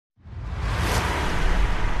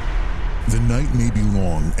The night may be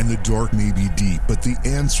long and the dark may be deep, but the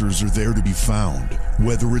answers are there to be found.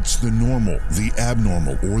 Whether it's the normal, the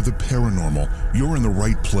abnormal, or the paranormal, you're in the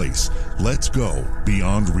right place. Let's go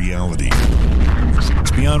beyond reality.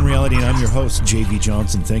 It's Beyond Reality, and I'm your host, J.V.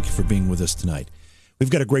 Johnson. Thank you for being with us tonight. We've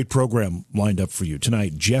got a great program lined up for you.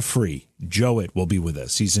 Tonight, Jeffrey Jowett will be with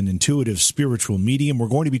us. He's an intuitive spiritual medium. We're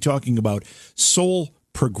going to be talking about soul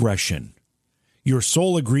progression. Your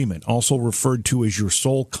soul agreement, also referred to as your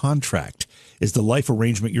soul contract, is the life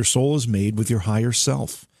arrangement your soul has made with your higher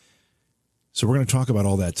self. So we're going to talk about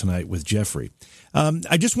all that tonight with Jeffrey.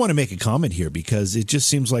 I just want to make a comment here because it just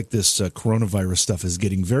seems like this coronavirus stuff is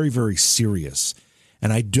getting very, very serious.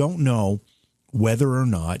 And I don't know whether or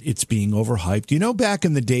not it's being overhyped. You know, back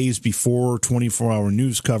in the days before 24-hour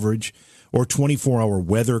news coverage or 24-hour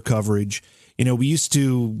weather coverage, you know, we used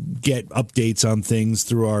to get updates on things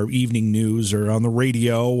through our evening news or on the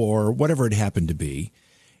radio or whatever it happened to be.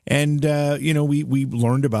 And, you know, we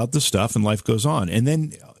learned about the stuff and life goes on. And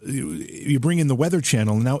then you bring in the Weather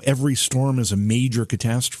Channel, and now every storm is a major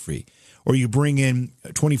catastrophe. Or you bring in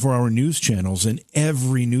 24-hour news channels, and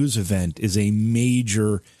every news event is a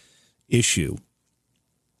major issue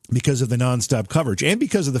because of the nonstop coverage and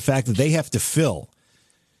because of the fact that they have to fill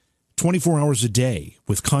 24 hours a day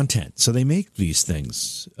with content. So they make these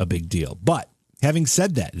things a big deal. But having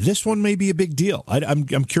said that, this one may be a big deal.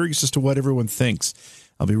 I'm curious as to what everyone thinks.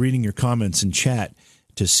 I'll be reading your comments in chat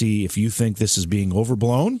to see if you think this is being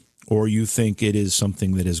overblown or you think it is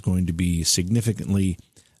something that is going to be significantly,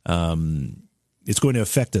 it's going to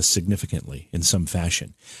affect us significantly in some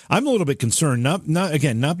fashion. I'm a little bit concerned,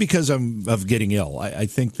 not because I'm of getting ill. I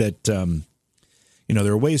think that, you know,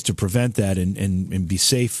 there are ways to prevent that and be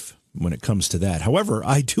safe when it comes to that. However,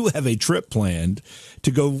 I do have a trip planned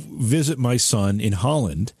to go visit my son in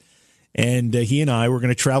Holland, and he and I were going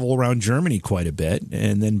to travel around Germany quite a bit,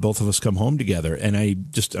 and then both of us come home together. And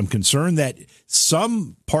I'm concerned that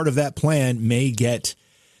some part of that plan may get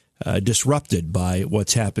disrupted by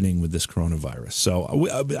what's happening with this coronavirus. So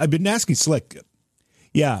I've been asking Slick.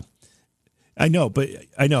 Yeah, I know.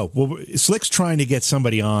 Well, Slick's trying to get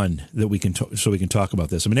somebody on that we can so we can talk about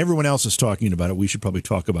this. I mean, everyone else is talking about it. We should probably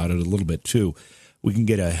talk about it a little bit too. We can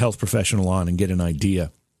get a health professional on and get an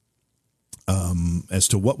idea as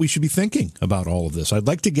to what we should be thinking about all of this. I'd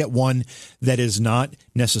like to get one that is not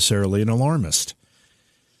necessarily an alarmist.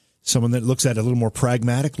 Someone that looks at it a little more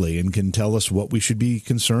pragmatically and can tell us what we should be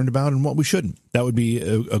concerned about and what we shouldn't. That would be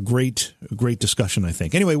a great discussion, I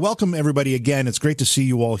think. Anyway, welcome everybody again. It's great to see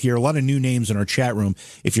you all here. A lot of new names in our chat room.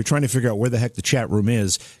 If you're trying to figure out where the heck the chat room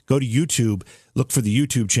is, go to YouTube. Look for the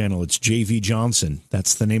YouTube channel. It's JV Johnson.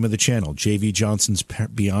 That's the name of the channel, JV Johnson's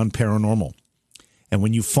Beyond Paranormal. And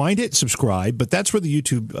when you find it, subscribe. But that's where the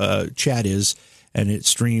YouTube chat is, and it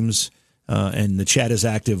streams. And the chat is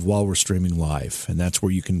active while we're streaming live. And that's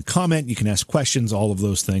where you can comment, you can ask questions, all of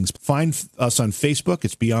those things. Find us on Facebook.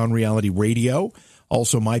 It's Beyond Reality Radio.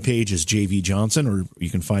 Also, my page is JV Johnson, or you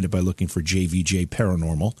can find it by looking for JVJ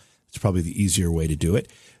Paranormal. It's probably the easier way to do it.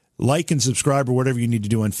 Like and subscribe or whatever you need to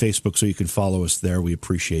do on Facebook so you can follow us there. We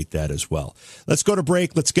appreciate that as well. Let's go to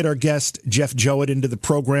break. Let's get our guest, Jeff Jowett, into the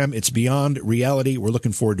program. It's Beyond Reality. We're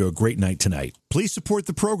looking forward to a great night tonight. Please support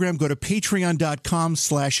the program. Go to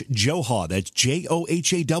patreon.com/Johaw. That's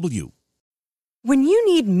JOHAW. When you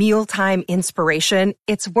need mealtime inspiration,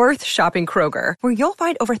 it's worth shopping Kroger, where you'll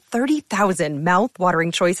find over 30,000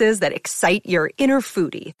 mouth-watering choices that excite your inner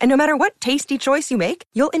foodie. And no matter what tasty choice you make,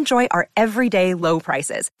 you'll enjoy our everyday low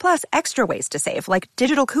prices, plus extra ways to save, like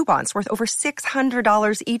digital coupons worth over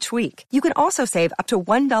 $600 each week. You can also save up to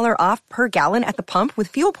 $1 off per gallon at the pump with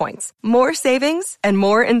fuel points. More savings and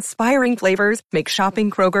more inspiring flavors make shopping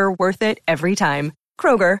Kroger worth it every time.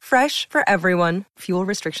 Kroger, fresh for everyone. Fuel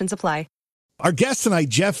restrictions apply. Our guest tonight,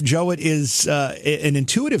 Jeff Jowett, is an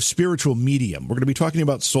intuitive spiritual medium. We're going to be talking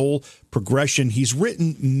about soul progression. He's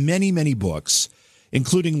written many, many books,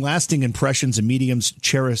 including Lasting Impressions and Mediums,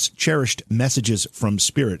 Cherished Messages from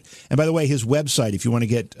Spirit. And by the way, his website, if you want to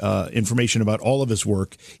get information about all of his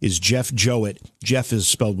work, is Jeff Jowett. Jeff is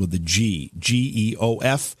spelled with a G,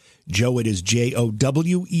 Geof. Jowett is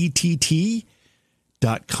JOWETT.com.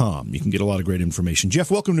 You can get a lot of great information.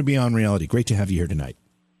 Jeff, welcome to Beyond Reality. Great to have you here tonight.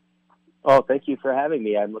 Oh, thank you for having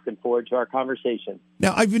me. I'm looking forward to our conversation.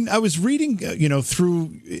 Now, I was reading,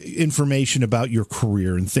 through information about your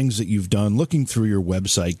career and things that you've done, looking through your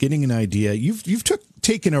website, getting an idea. You've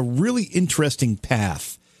taken a really interesting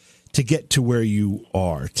path to get to where you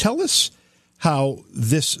are. Tell us how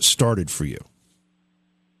this started for you.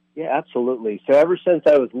 Yeah, absolutely. So ever since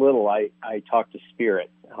I was little, I talked to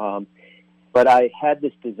spirit. But I had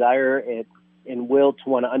this desire and will to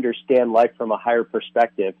want to understand life from a higher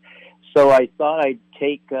perspective. So I thought I'd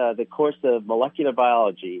take the course of molecular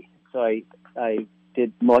biology. So I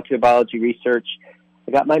did molecular biology research.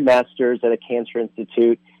 I got my master's at a cancer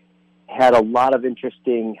institute, had a lot of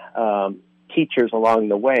interesting teachers along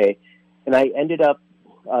the way, and I ended up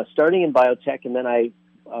starting in biotech, and then I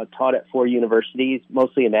taught at 4 universities,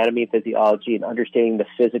 mostly anatomy and physiology, and understanding the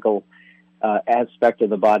physical aspect of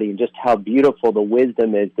the body and just how beautiful the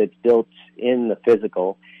wisdom is that's built in the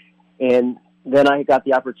physical. And then I got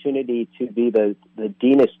the opportunity to be the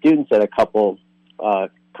dean of students at a couple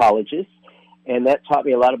colleges, and that taught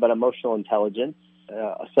me a lot about emotional intelligence.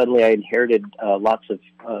 Suddenly I inherited lots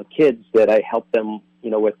of kids that I helped them,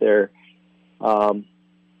 with their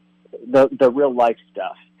the real life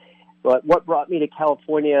stuff. But what brought me to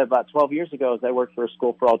California about 12 years ago is I worked for a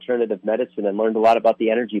school for alternative medicine and learned a lot about the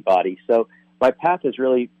energy body. So my path has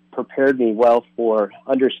really prepared me well for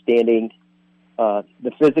understanding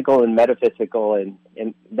the physical and metaphysical,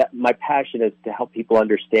 and that my passion is to help people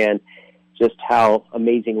understand just how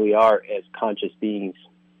amazing we are as conscious beings.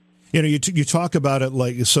 You talk about it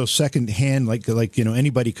like so secondhand, like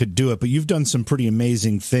anybody could do it, but you've done some pretty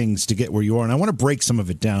amazing things to get where you are, and I want to break some of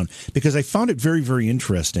it down because I found it very, very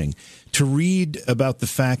interesting to read about the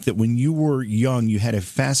fact that when you were young, you had a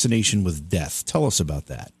fascination with death. Tell us about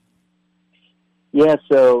that. Yeah,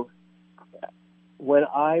 so when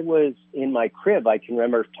I was in my crib, I can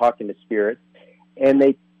remember talking to spirits, and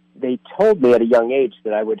they told me at a young age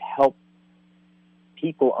that I would help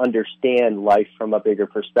people understand life from a bigger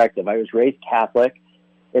perspective. I was raised Catholic,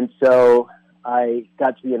 and so I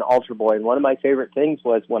got to be an altar boy. And one of my favorite things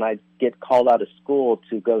was when I'd get called out of school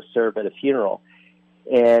to go serve at a funeral.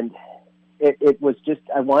 And it was just,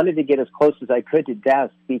 I wanted to get as close as I could to death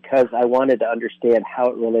because I wanted to understand how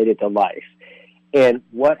it related to life. And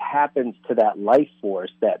what happens to that life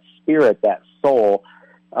force, that spirit, that soul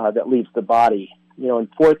that leaves the body. In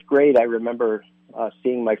 4th grade, I remember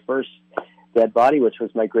seeing my first dead body, which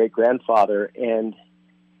was my great-grandfather, and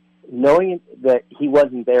knowing that he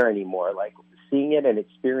wasn't there anymore, like seeing it and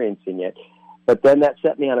experiencing it. But then that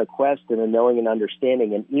set me on a quest and a knowing and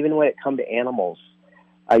understanding. And even when it come to animals,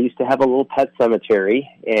 I used to have a little pet cemetery,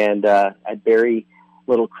 and I'd bury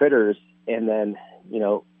little critters, and then,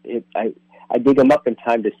 I dig them up in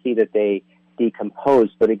time to see that they decompose.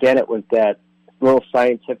 But again, it was that little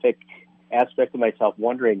scientific aspect of myself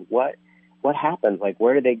wondering what happened? Like,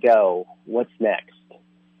 where do they go? What's next?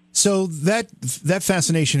 So that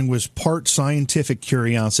fascination was part scientific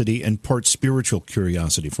curiosity and part spiritual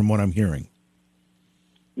curiosity, from what I'm hearing.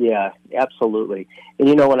 Yeah, absolutely. And,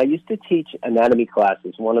 when I used to teach anatomy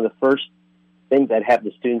classes, one of the first things I'd have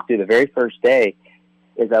the students do the very first day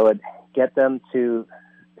is I would get them to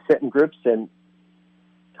sit in groups and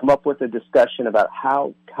come up with a discussion about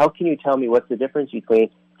how can you tell me what's the difference between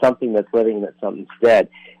something that's living and that something's dead.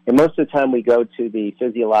 And most of the time we go to the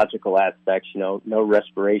physiological aspects, no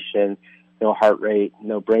respiration, no heart rate,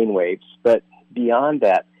 no brain waves. But beyond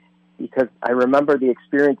that, because I remember the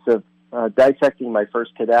experience of dissecting my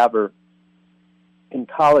first cadaver in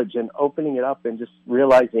college and opening it up and just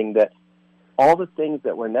realizing that all the things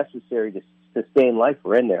that were necessary to sustain life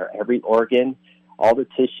were in there, every organ, all the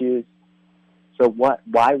tissues. So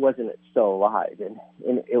why wasn't it still alive?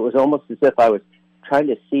 And it was almost as if I was trying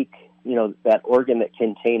to seek, that organ that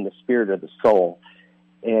contained the spirit or the soul.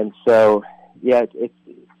 And so, yeah,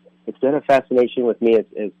 it's been a fascination with me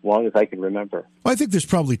as long as I can remember. Well, I think there's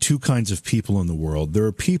probably two kinds of people in the world. There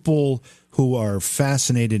are people who are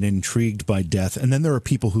fascinated and intrigued by death, and then there are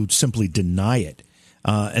people who simply deny it.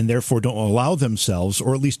 And therefore don't allow themselves,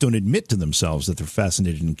 or at least don't admit to themselves, that they're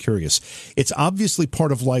fascinated and curious. It's obviously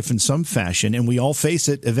part of life in some fashion, and we all face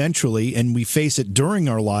it eventually, and we face it during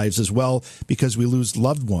our lives as well because we lose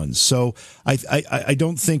loved ones. So I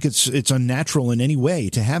don't think it's unnatural in any way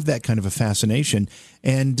to have that kind of a fascination.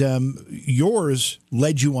 And yours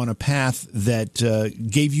led you on a path that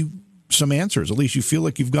gave you some answers. At least you feel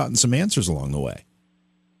like you've gotten some answers along the way.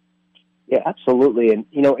 Yeah, absolutely. And,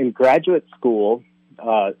 in graduate school,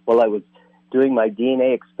 while I was doing my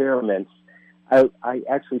DNA experiments, I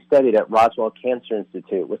actually studied at Roswell Cancer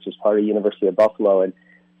Institute, which is part of the University of Buffalo, and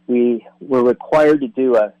we were required to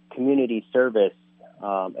do a community service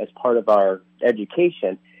as part of our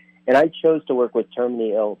education. And I chose to work with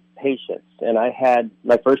terminally ill patients. And I had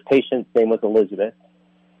my first patient's name was Elizabeth,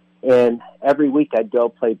 and every week I'd go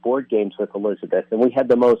play board games with Elizabeth, and we had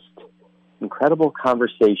the most incredible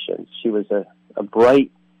conversations. She was a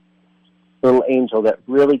bright little angel that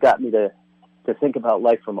really got me to think about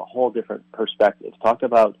life from a whole different perspective, talk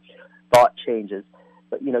about thought changes.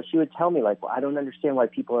 But, she would tell me, like, well, I don't understand why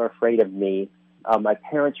people are afraid of me. My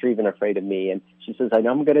parents are even afraid of me. And she says, I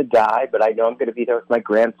know I'm going to die, but I know I'm going to be there with my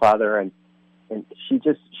grandfather. And she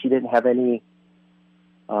didn't have any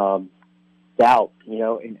doubt, you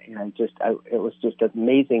know, and it was just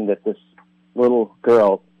amazing that this little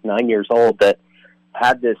girl, 9 years old, that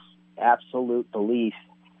had this absolute belief.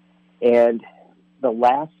 And the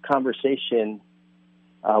last conversation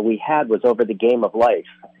we had was over the game of life.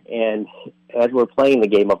 And as we're playing the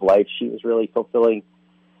game of life, she was really fulfilling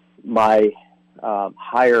my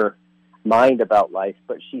higher mind about life.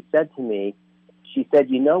 But she said to me,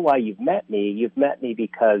 you know why you've met me? You've met me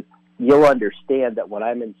because you'll understand that when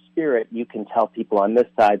I'm in spirit, you can tell people on this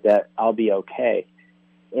side that I'll be okay.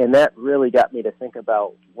 And that really got me to think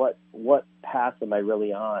about what path am I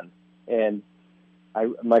really on? And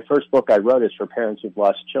my first book I wrote is for parents who've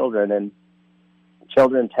lost children, and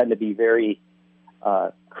children tend to be very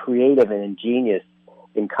creative and ingenious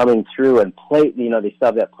in coming through and play. You know, they still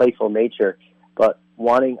have that playful nature, but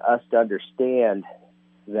wanting us to understand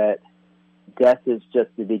that death is just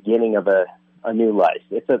the beginning of a new life.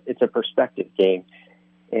 It's a perspective game,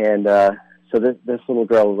 and so this little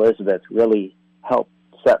girl Elizabeth really helped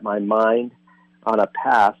set my mind on a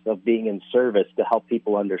path of being in service to help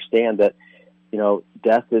people understand that, you know,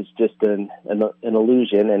 death is just an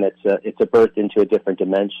illusion, and it's a birth into a different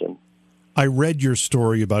dimension. I read your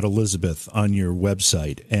story about Elizabeth on your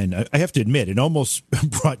website, and I have to admit, it almost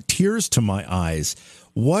brought tears to my eyes.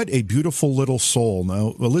 What a beautiful little soul.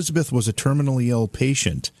 Now, Elizabeth was a terminally ill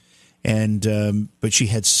patient, and but she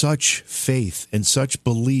had such faith and such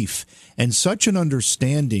belief and such an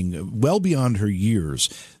understanding well beyond her years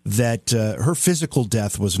that her physical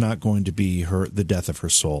death was not going to be the death of her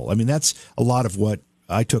soul. I mean, that's a lot of what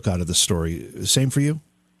I took out of the story. Same for you?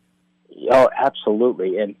 Oh,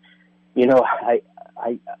 absolutely. And, you know,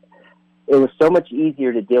 it was so much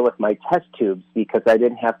easier to deal with my test tubes because I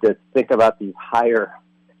didn't have to think about these higher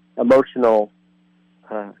emotional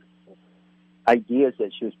ideas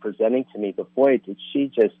that she was presenting to me. But boy, did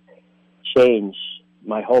she just change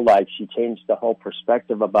my whole life. She changed the whole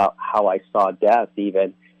perspective about how I saw death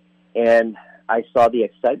even. And I saw the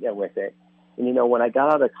excitement with it. And, you know, when I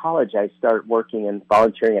got out of college, I started working and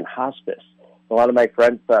volunteering in hospice. A lot of my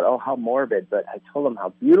friends thought, oh, how morbid. But I told them how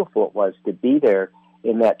beautiful it was to be there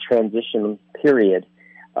in that transition period.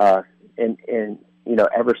 And you know,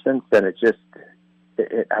 ever since then,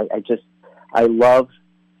 I love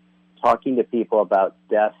talking to people about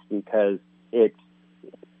death because I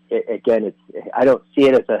don't see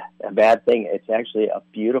it as a bad thing. It's actually a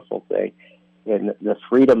beautiful thing. And the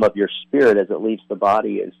freedom of your spirit as it leaves the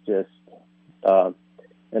body is just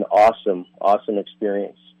an awesome, awesome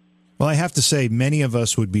experience. Well, I have to say, many of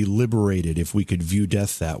us would be liberated if we could view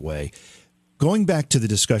death that way. Going back to the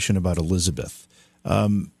discussion about Elizabeth,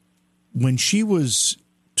 when she was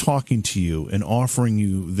talking to you and offering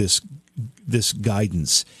you this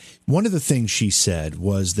guidance, one of the things she said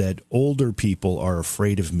was that older people are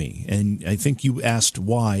afraid of me. And I think you asked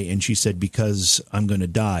why, and she said, because I'm going to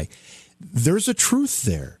die. There's a truth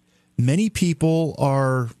there. Many people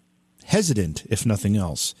are hesitant, if nothing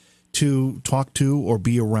else, to talk to or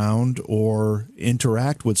be around or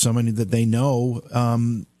interact with somebody that they know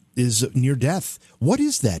is near death. What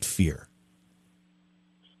is that fear?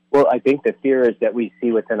 Well, I think the fear is that we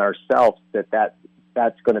see within ourselves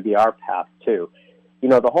that's going to be our path too. You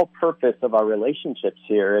know, the whole purpose of our relationships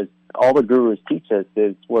here is, all the gurus teach us,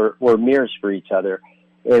 is we're mirrors for each other,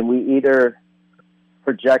 and we either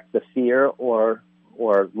project the fear or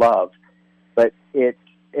love. But it's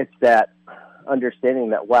that understanding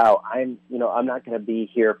that, wow, I'm not going to be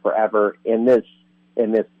here forever in this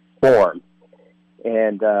form.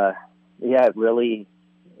 And it really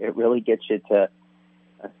gets you to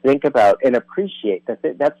think about and appreciate.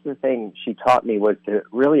 That's the thing she taught me, was to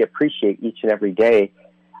really appreciate each and every day,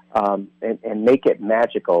 and make it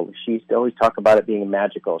magical. She used to always talk about it being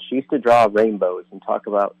magical. She used to draw rainbows and talk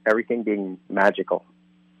about everything being magical.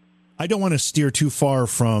 I don't want to steer too far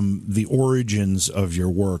from the origins of your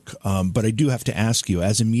work, but I do have to ask you,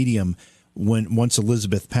 as a medium, once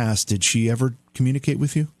Elizabeth passed, did she ever communicate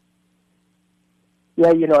with you?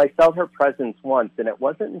 Yeah, you know, I felt her presence once, and it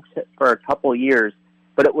wasn't for a couple years,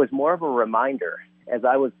 but it was more of a reminder as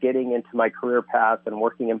I was getting into my career path and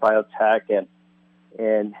working in biotech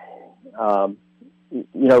and you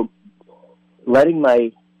know, letting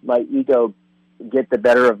my ego get the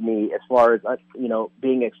better of me as far as, you know,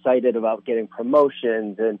 being excited about getting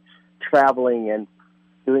promotions and traveling and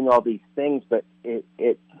doing all these things, but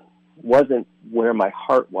it wasn't where my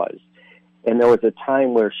heart was. And there was a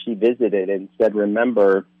time where she visited and said,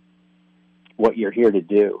 remember what you're here to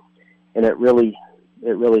do. And it really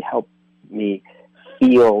helped me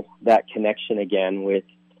feel that connection again with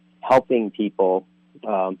helping people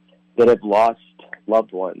that have lost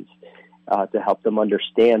loved ones, to help them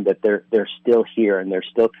understand that they're still here and they're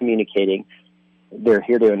still communicating. They're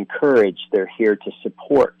here to encourage. They're here to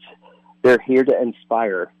support. They're here to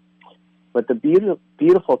inspire. But the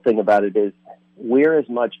beautiful thing about it is we're as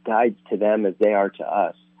much guides to them as they are to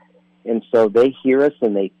us. And so they hear us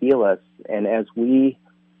and they feel us. And as we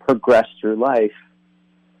progress through life,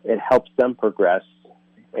 it helps them progress.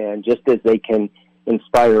 And just as they can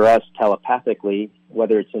inspire us telepathically,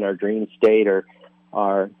 whether it's in our dream state or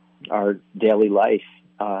our daily life,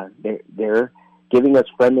 they're giving us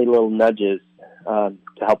friendly little nudges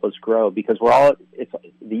to help us grow, because it's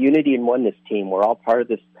the Unity and Oneness team. We're all part of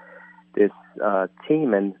this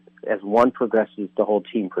team, and as one progresses, the whole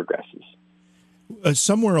team progresses.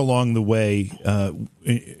 Somewhere along the way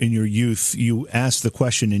in your youth, you asked the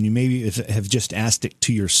question, and you maybe have just asked it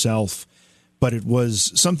to yourself, but it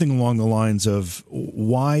was something along the lines of,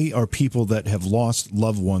 why are people that have lost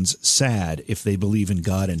loved ones sad if they believe in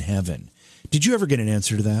God and heaven? Did you ever get an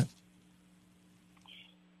answer to that?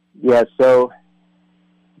 Yeah, so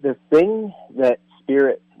the thing that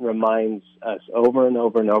Spirit reminds us over and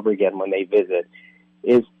over and over again when they visit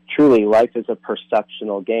is truly life is a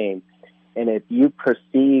perceptual game. And if you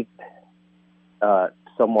perceive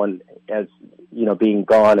someone as, being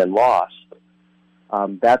gone and lost,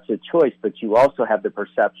 that's a choice. But you also have the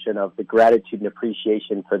perception of the gratitude and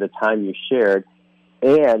appreciation for the time you shared,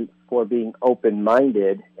 and for being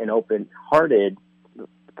open-minded and open-hearted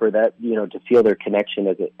for that, to feel their connection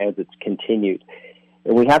as it's continued.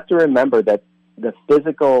 And we have to remember that the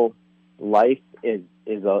physical life is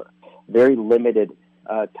a very limited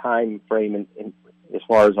time frame in as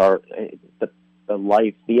far as the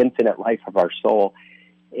life, the infinite life of our soul.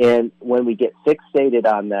 And when we get fixated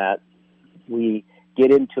on that, we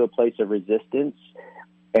get into a place of resistance,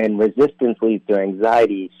 and resistance leads to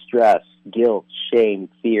anxiety, stress, guilt, shame,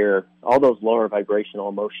 fear, all those lower vibrational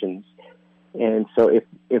emotions. And so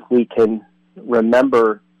if we can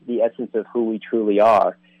remember the essence of who we truly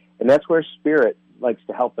are, and that's where Spirit likes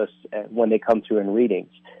to help us when they come through in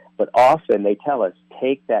readings. But often they tell us,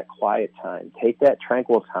 take that quiet time, take that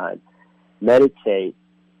tranquil time, meditate,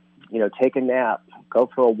 take a nap, go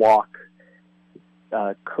for a walk,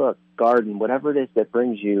 cook, garden, whatever it is that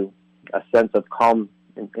brings you a sense of calm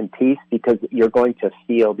and peace, because you're going to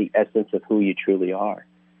feel the essence of who you truly are.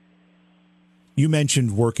 You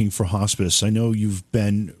mentioned working for hospice. I know you've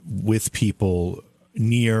been with people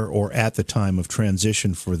near or at the time of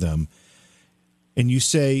transition for them, and you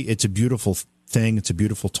say it's a beautiful thing, it's a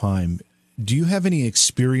beautiful time. Do you have any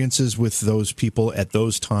experiences with those people at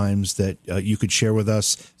those times that you could share with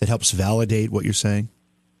us that helps validate what you're saying?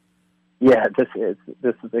 Yeah, this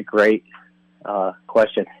is a great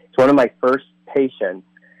question. It's one of my first patients,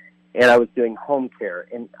 and I was doing home care,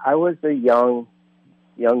 and I was a young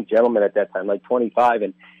gentleman at that time, like 25,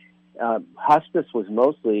 and hospice was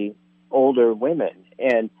mostly older women,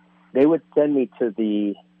 and they would send me to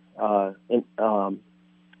the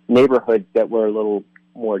neighborhoods that were a little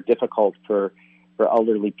more difficult for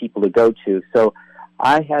elderly people to go to. So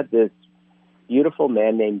I had this beautiful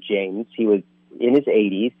man named James. He was in his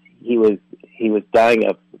 80s. He was dying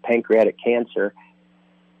of pancreatic cancer,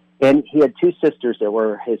 and he had two sisters that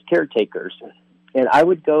were his caretakers. And I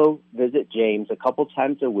would go visit James a couple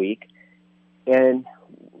times a week, and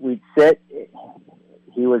we'd sit.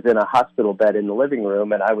 He was in a hospital bed in the living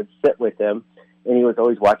room, and I would sit with him, and he was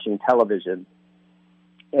always watching television.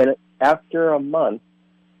 And after a month,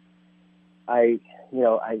 I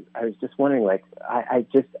was just wondering, I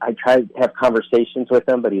tried to have conversations with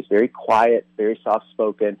him, but he's very quiet, very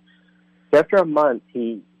soft-spoken. So after a month,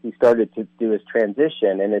 he started to do his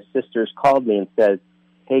transition, and his sisters called me and said,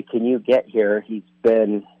 "Hey, can you get here? He's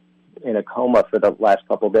been in a coma for the last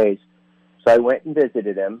couple of days." So I went and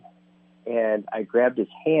visited him, and I grabbed his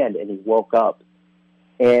hand, and he woke up,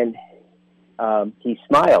 and he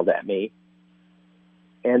smiled at me.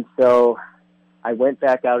 And so I went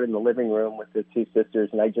back out in the living room with the two sisters,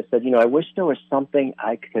 and I just said, I wish there was something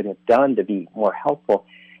I could have done to be more helpful.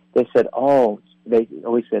 They said, they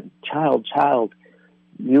always said, child,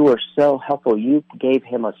 you were so helpful. You gave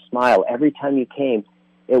him a smile. Every time you came,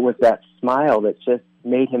 it was that smile that just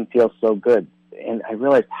made him feel so good. And I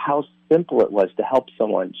realized how simple it was to help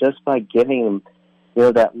someone just by giving him,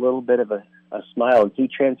 that little bit of a smile. And he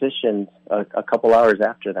transitioned a couple hours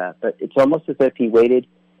after that. But it's almost as if he waited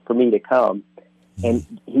for me to come, and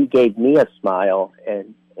he gave me a smile,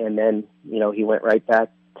 and then, he went right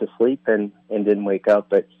back to sleep and didn't wake up.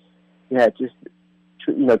 But yeah, just,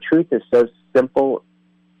 truth is so simple,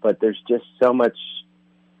 but there's just so much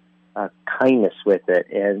kindness with it,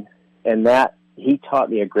 and that he taught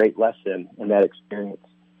me a great lesson in that experience.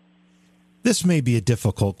 This may be a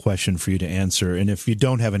difficult question for you to answer, and if you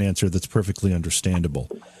don't have an answer, that's perfectly understandable.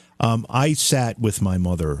 I sat with my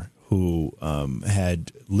mother, who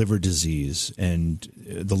had liver disease, and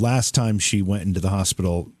the last time she went into the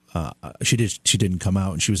hospital, she didn't come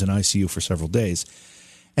out, and she was in ICU for several days.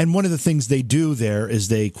 And one of the things they do there is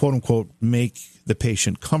they, quote unquote, make the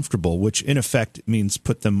patient comfortable, which in effect means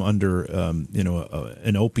put them under,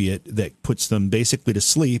 an opiate that puts them basically to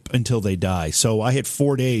sleep until they die. So I had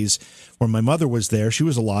 4 days where my mother was there. She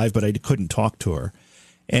was alive, but I couldn't talk to her.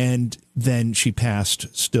 And then she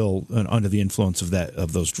passed still under the influence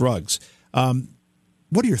of those drugs.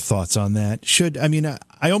 What are your thoughts on that?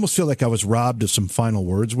 I almost feel like I was robbed of some final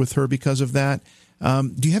words with her because of that.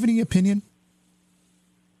 Do you have any opinion?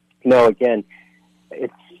 No, again,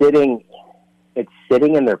 it's sitting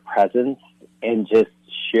in their presence and just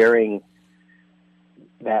sharing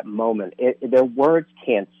that moment. Their words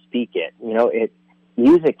can't speak it.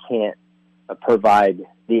 Music can't provide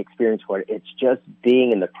the experience for it. It's just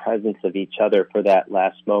being in the presence of each other for that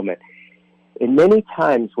last moment. And many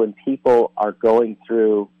times when people are going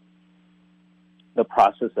through the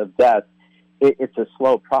process of death, it's a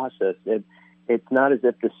slow process. It's not as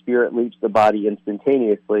if the spirit leaves the body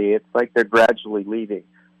instantaneously. It's like they're gradually leaving.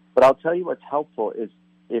 But I'll tell you what's helpful is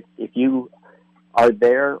if you are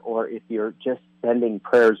there, or if you're just sending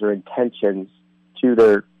prayers or intentions to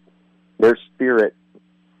their spirit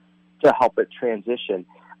to help it transition.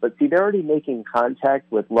 But see, they're already making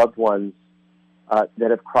contact with loved ones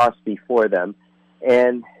that have crossed before them.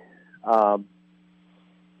 And, I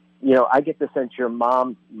get the sense your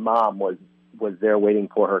mom was there waiting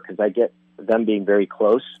for her, because I get them being very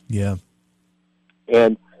close. Yeah.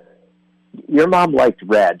 And your mom liked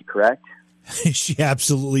red, correct? She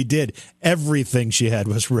absolutely did. Everything she had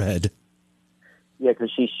was red. Yeah,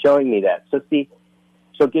 because she's showing me that. So see,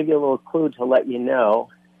 she'll give you a little clue to let you know,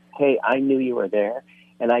 hey, I knew you were there,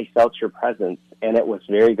 and I felt your presence, and it was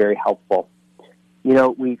very, very helpful.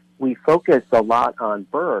 We focus a lot on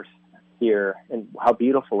birth here and how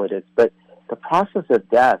beautiful it is, but the process of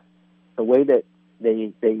death, the way that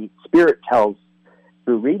the spirit tells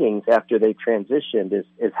through readings after they transitioned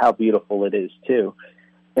is how beautiful it is too.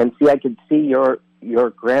 And see, I could see your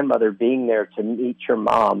grandmother being there to meet your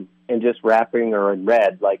mom and just wrapping her in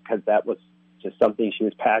red, because that was just something she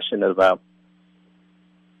was passionate about.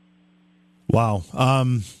 Wow.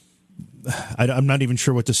 I'm not even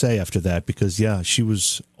sure what to say after that, because she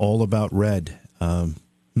was all about red.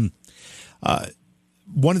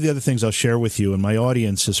 One of the other things I'll share with you, and my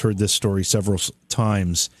audience has heard this story several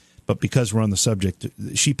times, but because we're on the subject,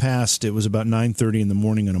 she passed. It was about 9:30 in the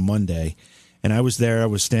morning on a Monday, and I was there. I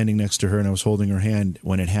was standing next to her, and I was holding her hand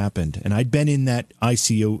when it happened. And I'd been in that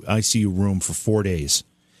ICU room for 4 days,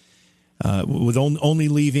 with only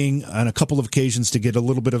leaving on a couple of occasions to get a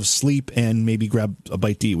little bit of sleep and maybe grab a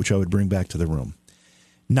bite to eat, which I would bring back to the room.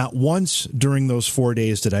 Not once during those 4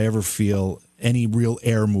 days did I ever feel any real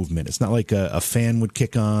air movement. It's not like a fan would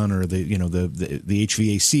kick on, or the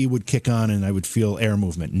HVAC would kick on and I would feel air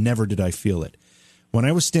movement. Never did I feel it. When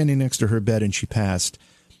I was standing next to her bed and she passed,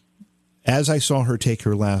 as I saw her take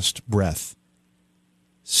her last breath,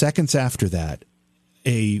 seconds after that,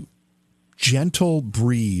 a gentle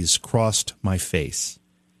breeze crossed my face.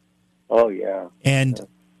 Oh, yeah. And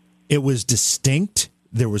it was distinct.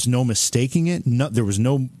 There was no mistaking it. There was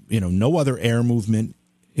no other air movement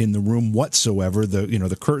in the room whatsoever.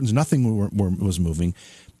 The curtains, nothing was moving,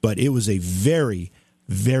 but it was a very,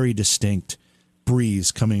 very distinct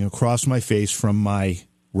breeze coming across my face from my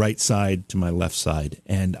right side to my left side.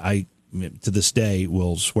 And I, to this day,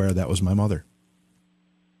 will swear that was my mother.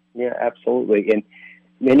 Yeah, absolutely. And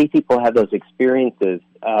many people have those experiences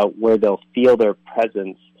where they'll feel their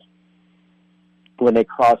presence when they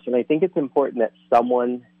cross. And I think it's important that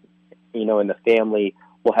someone, in the family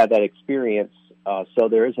will have that experience. So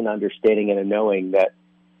there is an understanding and a knowing that,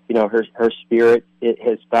 her spirit, it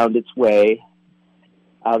has found its way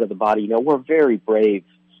out of the body. We're very brave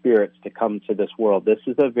spirits to come to this world. This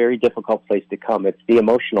is a very difficult place to come. It's the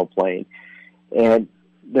emotional plane. And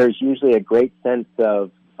there's usually a great sense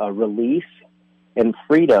of relief and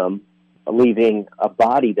freedom leaving a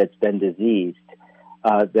body that's been diseased,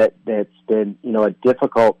 that's been, a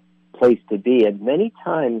difficult place to be. And many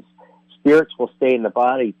times spirits will stay in the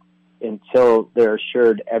body until they're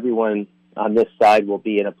assured everyone on this side will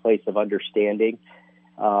be in a place of understanding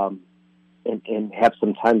and have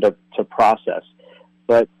some time to process.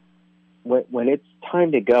 But when it's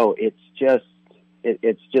time to go, it's just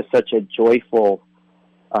such a joyful,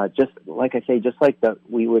 just like I say, just like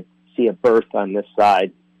we would see a birth on this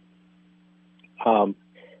side,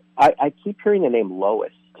 I keep hearing the name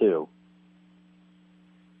Lois too.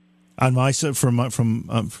 On my side,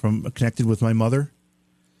 from connected with my mother.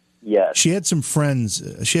 Yes, she had some friends.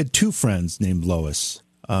 She had two friends named Lois.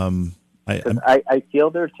 I feel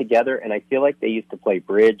they're together, and I feel like they used to play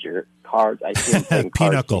bridge or cards. I see them playing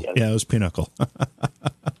Pinochle. Cards Yeah, it was Pinochle.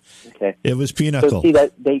 Okay, it was Pinochle. So see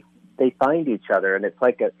that they find each other, and it's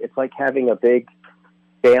like having a big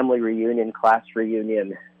family reunion, class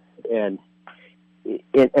reunion, and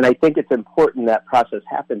I think it's important that process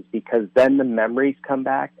happens, because then the memories come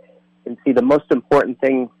back. And see, the most important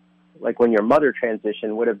thing, like when your mother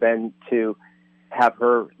transitioned, would have been to have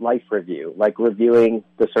her life review, like reviewing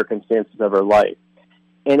the circumstances of her life.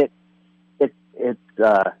 And it's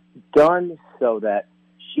done so that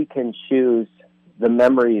she can choose the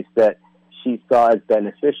memories that she saw as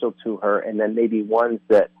beneficial to her, and then maybe ones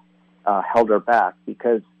that held her back,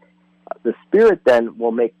 because the spirit then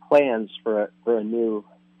will make plans for a new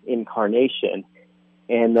incarnation,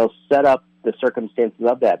 and they'll set up the circumstances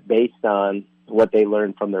of that based on what they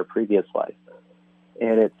learned from their previous life.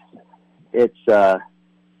 And it's a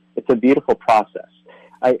beautiful process.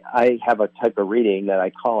 I have a type of reading that I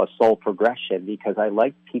call a soul progression, because I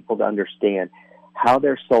like people to understand how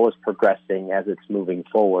their soul is progressing as it's moving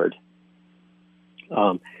forward.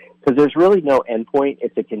 Because there's really no endpoint.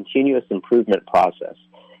 It's a continuous improvement process.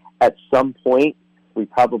 At some point,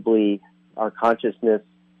 our consciousness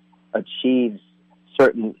achieves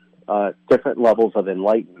certain different levels of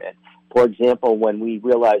enlightenment. For example, when we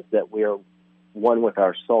realize that we are one with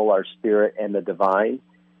our soul, our spirit, and the divine,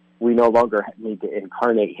 we no longer need to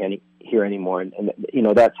incarnate here anymore. And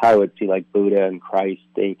that's how I would see like Buddha and Christ.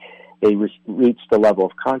 They reach the level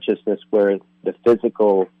of consciousness where the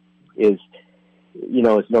physical is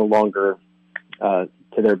no longer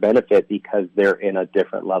to their benefit, because they're in a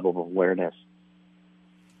different level of awareness.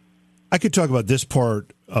 I could talk about this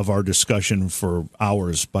part of our discussion for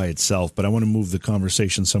hours by itself, but I want to move the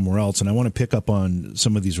conversation somewhere else, and I want to pick up on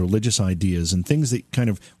some of these religious ideas and things that kind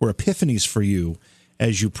of were epiphanies for you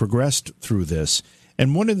as you progressed through this.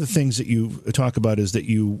 And one of the things that you talk about is that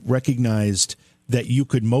you recognized that you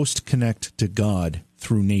could most connect to God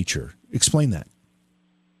through nature. Explain that.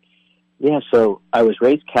 Yeah, so I was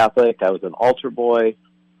raised Catholic. I was an altar boy.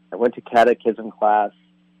 I went to catechism class,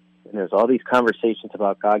 and there's all these conversations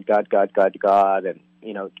about God, and,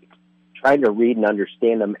 trying to read and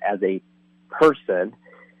understand them as a person.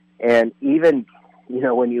 And even,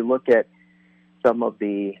 when you look at some of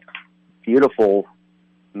the beautiful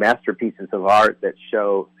masterpieces of art that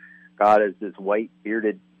show God as this white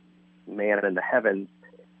bearded man in the heavens,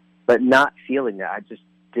 but not feeling that. I just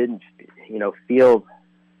didn't, feel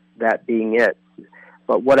that being it.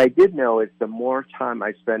 But what I did know is the more time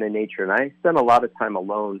I spent in nature, and I spent a lot of time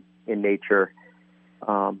alone in nature,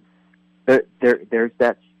 there's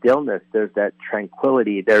that stillness, there's that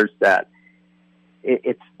tranquility, there's that,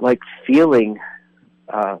 it's like feeling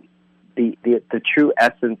the true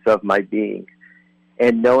essence of my being,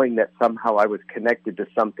 and knowing that somehow I was connected to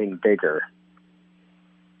something bigger.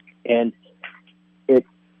 And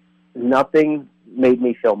nothing made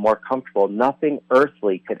me feel more comfortable. Nothing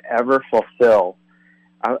earthly could ever fulfill.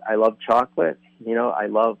 I love chocolate. I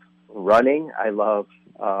love running. I love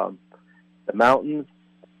the mountains.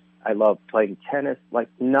 I love playing tennis. Like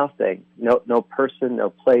nothing, no person, no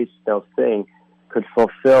place, no thing could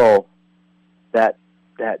fulfill that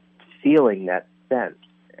feeling, that sense.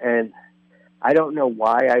 And I don't know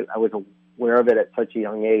why I was aware of it at such a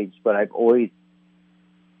young age, but I've always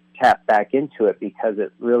tapped back into it, because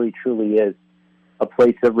it really truly is a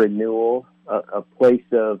place of renewal, a place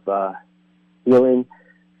of healing,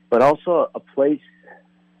 but also a place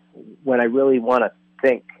when I really want to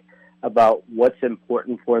think about what's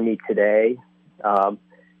important for me today.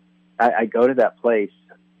 I go to that place,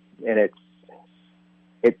 and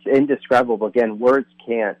it's indescribable. Again, words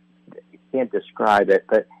can't describe it,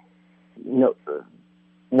 but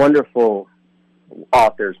wonderful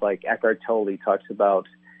authors like Eckhart Tolle talks about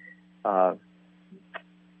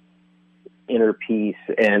inner peace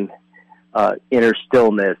and inner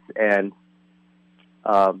stillness, and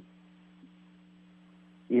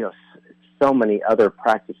so many other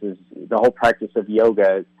practices. The whole practice of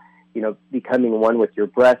yoga is, becoming one with your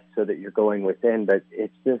breath so that you're going within. But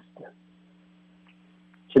it's just,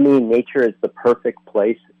 to me, nature is the perfect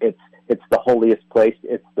place. It's the holiest place.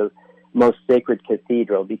 It's the most sacred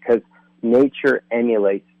cathedral, because nature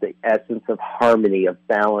emulates the essence of harmony, of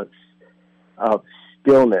balance, of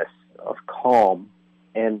stillness, of calm,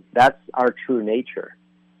 and that's our true nature.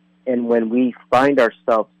 And when we find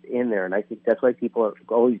ourselves in there, and I think that's why people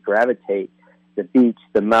always gravitate the beach,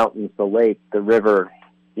 the mountains, the lake, the river,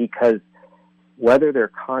 because whether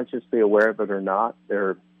they're consciously aware of it or not,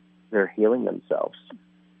 they're healing themselves.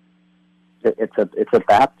 It's a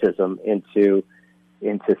baptism into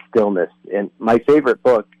stillness. And my favorite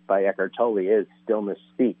book by Eckhart Tolle is Stillness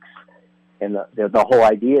Speaks. And the whole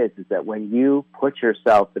idea is that when you put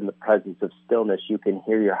yourself in the presence of stillness, you can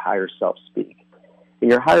hear your higher self speak. And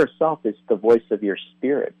your higher self is the voice of your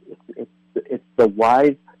spirit. It's the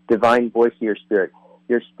wise, divine voice of your spirit.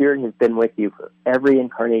 Your spirit has been with you for every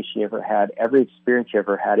incarnation you ever had, every experience you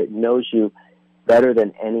ever had. It knows you better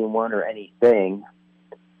than anyone or anything.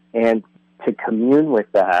 And to commune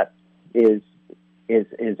with that is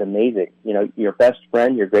amazing. You know, your best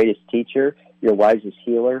friend, your greatest teacher, your wisest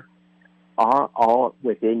healer, are all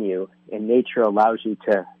within you, and nature allows you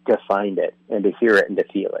to find it and to hear it and to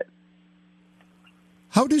feel it.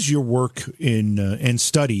 How does your work in and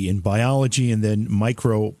study in biology and then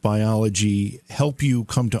microbiology help you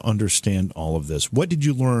come to understand all of this? What did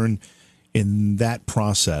you learn in that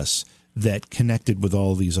process that connected with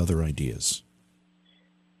all these other ideas?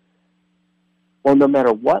 Well, no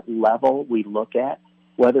matter what level we look at,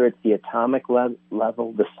 whether it's the atomic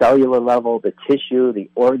level, the cellular level, the tissue, the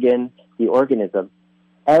organ, the organism,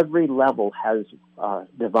 every level has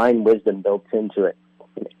divine wisdom built into it.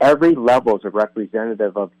 And every level is a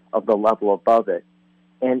representative of the level above it.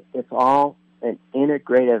 And it's all an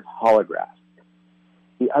integrative holograph.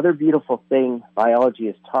 The other beautiful thing biology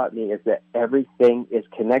has taught me is that everything is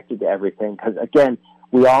connected to everything. Because, again,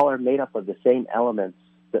 we all are made up of the same elements,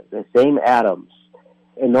 the same atoms.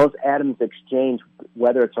 And those atoms exchange,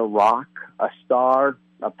 whether it's a rock, a star,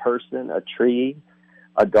 a person, a tree,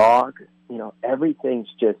 a dog, you know, everything's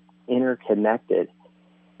just interconnected.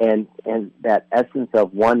 And that essence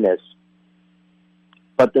of oneness.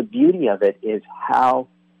 But the beauty of it is how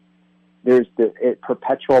there's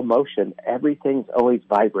perpetual motion. Everything's always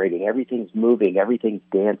vibrating. Everything's moving. Everything's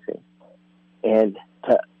dancing. And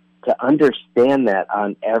to understand that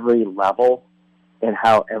on every level and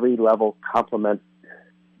how every level complements,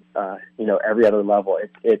 every other level,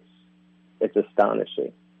 it's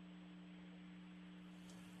astonishing.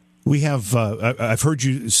 We have. I've heard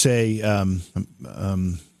you say.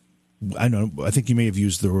 I know. I think you may have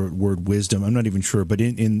used the word wisdom. I'm not even sure, but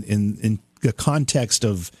in the context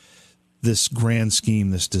of this grand scheme,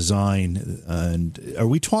 this design, and are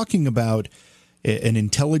we talking about an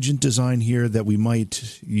intelligent design here that we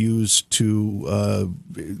might use to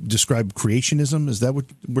describe creationism? Is that what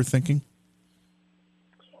we're thinking?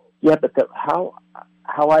 Yeah, but how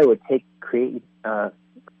I would take creation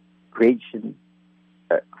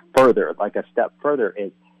further, like a step further,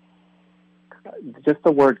 is just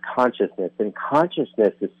the word consciousness. And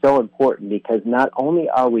consciousness is so important because not only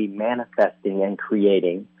are we manifesting and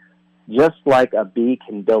creating, just like a bee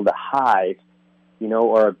can build a hive,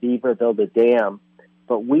 or a beaver build a dam,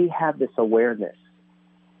 but we have this awareness.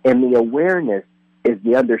 And the awareness is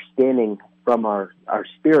the understanding from our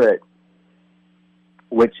spirit,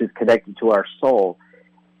 which is connected to our soul.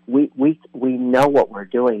 We know what we're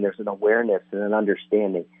doing. There's an awareness and an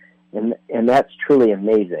understanding. And that's truly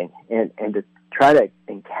amazing. And to try to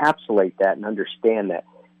encapsulate that and understand that,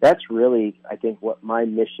 that's really, I think, what my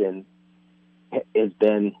mission has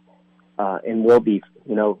been and will be,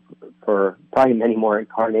 for probably many more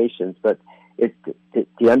incarnations. But it's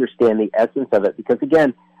to understand the essence of it. Because,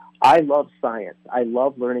 again, I love science. I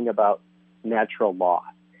love learning about natural law.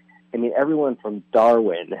 I mean, everyone from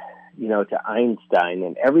Darwin, to Einstein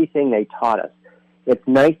and everything they taught us. It's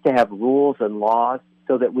nice to have rules and laws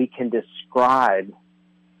so that we can try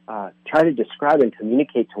to describe and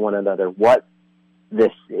communicate to one another what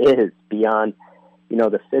this is beyond,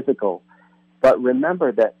 the physical. But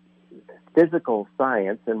remember that physical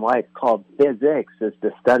science, and why it's called physics, is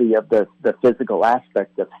the study of the physical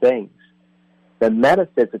aspect of things. The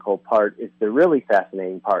metaphysical part is the really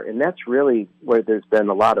fascinating part, and that's really where there's been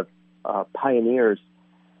a lot of pioneers,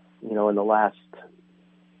 in the last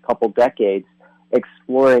couple decades,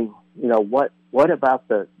 exploring, what about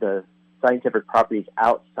the scientific properties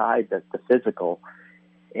outside the physical.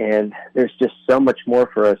 And there's just so much more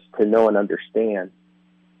for us to know and understand.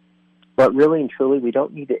 But really and truly, we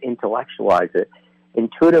don't need to intellectualize it.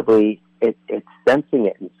 Intuitively, it's sensing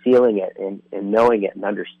it and feeling it and knowing it and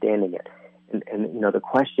understanding it. And the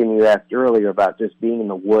question you asked earlier about just being in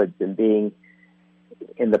the woods and being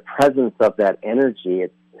in the presence of that energy,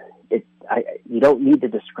 you don't need to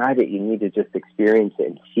describe it. You need to just experience it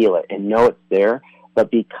and feel it and know it's there, but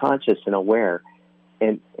be conscious and aware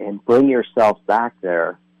and bring yourself back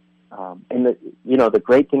there. And the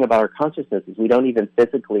great thing about our consciousness is we don't even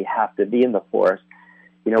physically have to be in the forest.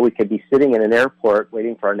 We could be sitting in an airport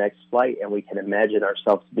waiting for our next flight, and we can imagine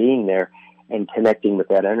ourselves being there and connecting with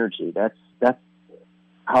that energy. That's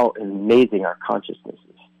how amazing our consciousness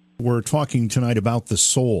is. We're talking tonight about the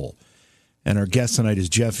soul, and our guest tonight is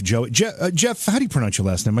Jeff Jowett. Jeff, how do you pronounce your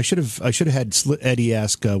last name? I should have had Eddie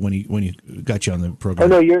ask when he got you on the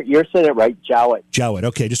program. Oh no, you're saying it right, Jowett. Jowett.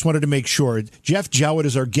 Okay, just wanted to make sure. Jeff Jowett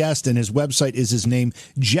is our guest, and his website is his name.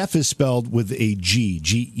 Jeff is spelled with a G,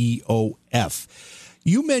 Geof.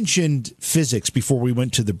 You mentioned physics before we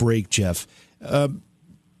went to the break, Jeff.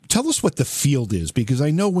 Tell us what the field is, because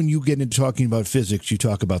I know when you get into talking about physics, you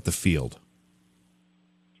talk about the field.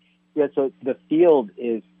 Yeah, so the field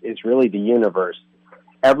is really the universe.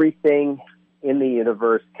 Everything in the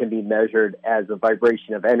universe can be measured as a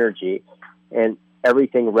vibration of energy, and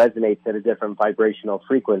everything resonates at a different vibrational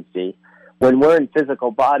frequency. When we're in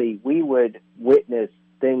physical body, we would witness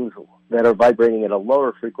things that are vibrating at a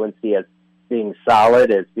lower frequency as being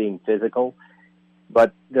solid, as being physical.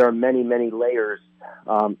 But there are many, many layers.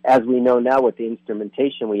 As we know now with the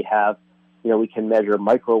instrumentation we have, we can measure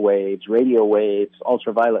microwaves, radio waves,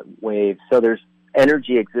 ultraviolet waves. So there's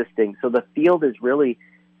energy existing. So the field is really,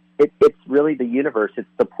 it's really the universe. It's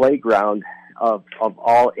the playground of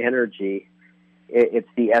all energy. It's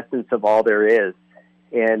the essence of all there is.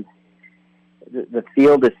 And the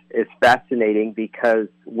field is fascinating because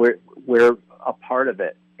we're a part of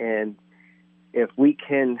it. And if we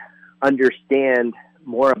can understand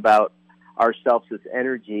more about ourselves as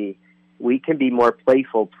energy, we can be more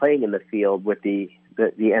playful playing in the field with the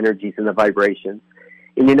energies and the vibrations.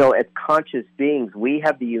 And, as conscious beings, we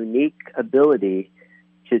have the unique ability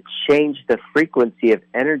to change the frequency of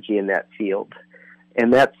energy in that field.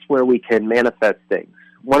 And that's where we can manifest things.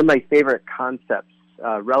 One of my favorite concepts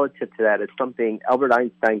relative to that is something Albert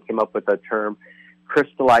Einstein came up with, the term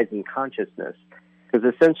crystallizing consciousness.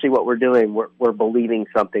 Because essentially what we're doing, we're believing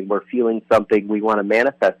something, we're feeling something, we want to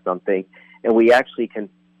manifest something, and we actually can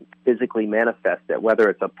physically manifest it, whether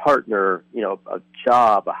it's a partner, a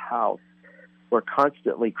job, a house. We're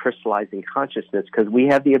constantly crystallizing consciousness because we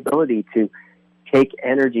have the ability to take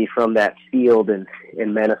energy from that field and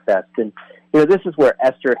manifest. And, this is where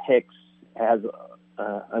Esther Hicks has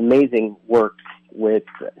amazing work with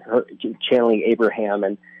her channeling Abraham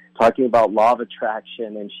and talking about law of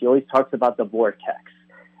attraction, and she always talks about the vortex,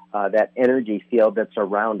 that energy field that's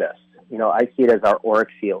around us. I see it as our auric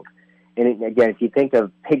field. And again, if you think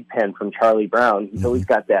of Pigpen from Charlie Brown, he's always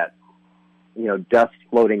got that, dust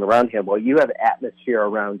floating around him. Well, you have atmosphere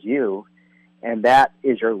around you, and that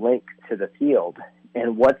is your link to the field.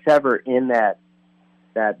 And whatever in that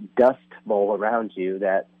dust bowl around you,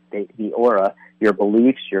 the aura, your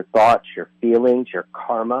beliefs, your thoughts, your feelings, your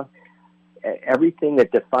karma, everything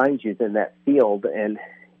that defines you is in that field, and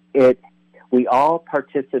we all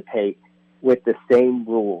participate with the same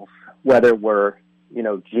rules, whether we're,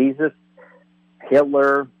 Jesus,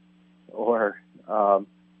 Hitler, or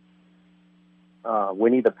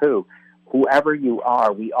Winnie the Pooh. Whoever you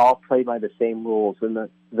are, we all play by the same rules, and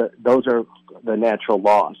those are the natural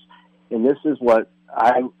laws. And this is what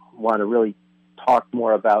I want to really talk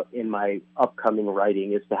more about in my upcoming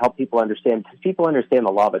writing, is to help people understand, because people understand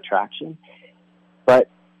the law of attraction, but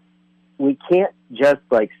we can't just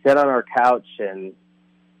sit on our couch and,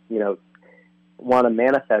 want to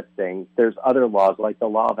manifest things. There's other laws, like the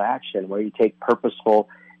law of action, where you take purposeful,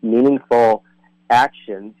 meaningful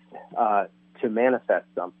actions to manifest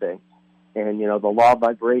something. And, the law of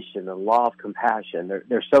vibration, the law of compassion.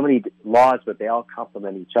 There's so many laws, but they all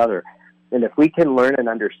complement each other. And if we can learn and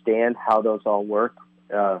understand how those all work,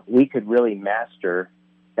 we could really master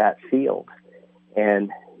that field and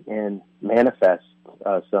manifest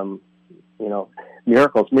some,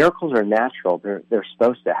 miracles. Miracles are natural. They're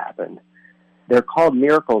supposed to happen. They're called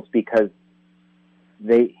miracles because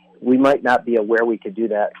we might not be aware we could do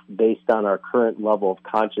that based on our current level of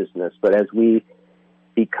consciousness, but as we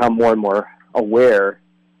become more and more aware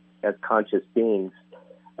as conscious beings,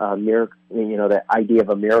 the idea of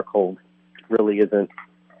a miracle really doesn't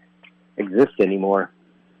exist anymore.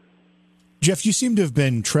 Jeff, you seem to have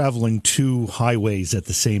been traveling two highways at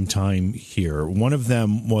the same time here. One of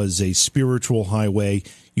them was a spiritual highway.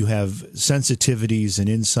 You have sensitivities and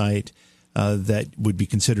insight that would be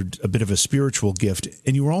considered a bit of a spiritual gift.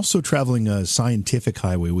 And you were also traveling a scientific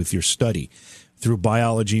highway with your study through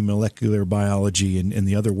biology, molecular biology, and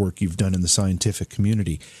the other work you've done in the scientific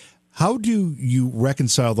community. How do you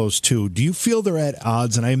reconcile those two? Do you feel they're at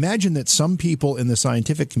odds? And I imagine that some people in the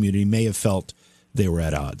scientific community may have felt they were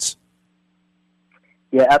at odds.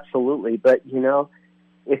 Yeah, absolutely. But,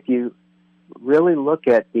 if you really look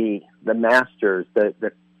at the masters,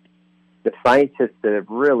 the scientists that have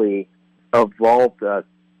really evolved us,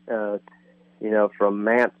 from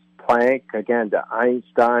Max Planck, again, to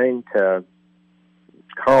Einstein, to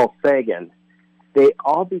Carl Sagan, they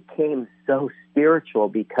all became so spiritual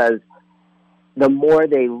because the more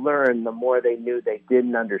they learned, the more they knew they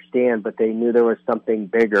didn't understand, but they knew there was something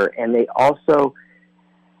bigger. And they also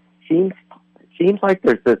seems like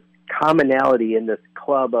there's this commonality in this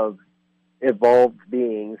club of evolved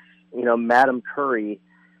beings, Madame Curie,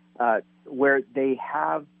 where they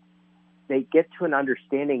get to an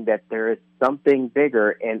understanding that there is something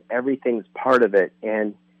bigger and everything's part of it.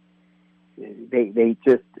 And they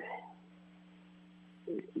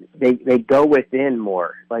go within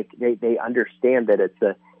more. Like they understand that it's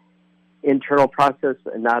a internal process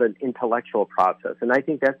and not an intellectual process. And I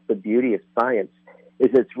think that's the beauty of science, is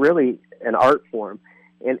it's really an art form.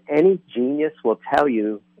 And any genius will tell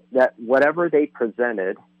you that whatever they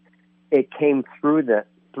presented, it came through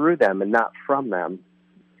them and not from them.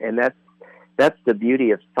 And that's the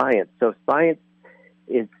beauty of science. So science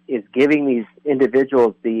is giving these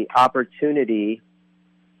individuals the opportunity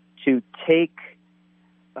to take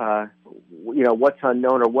what's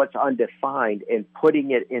unknown or what's undefined and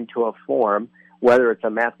putting it into a form, whether it's a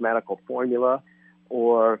mathematical formula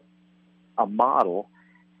or a model,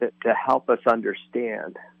 to help us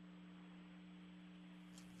understand.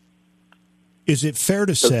 Is it fair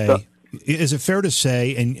to say,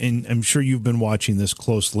 and I'm sure you've been watching this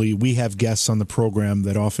closely, we have guests on the program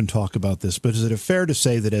that often talk about this, but is it fair to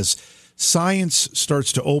say that as science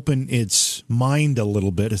starts to open its mind a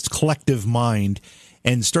little bit, its collective mind,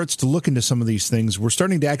 and starts to look into some of these things, we're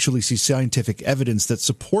starting to actually see scientific evidence that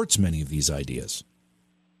supports many of these ideas?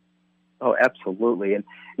 Oh, absolutely. And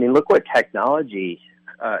I mean, look what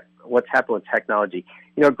what's happened with technology.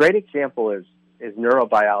 A great example is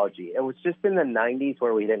neurobiology. It was just in the 90s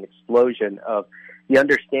where we had an explosion of the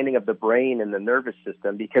understanding of the brain and the nervous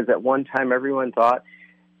system, because at one time everyone thought,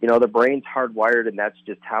 the brain's hardwired and that's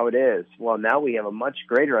just how it is. Well, now we have a much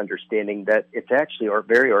greater understanding that it's actually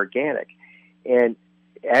very organic. And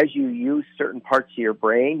as you use certain parts of your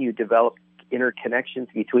brain, you develop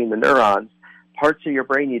interconnections between the neurons. Parts of your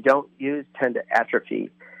brain you don't use tend to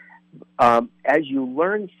atrophy. As you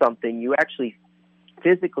learn something, you actually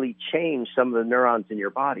physically change some of the neurons in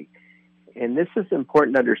your body. And this is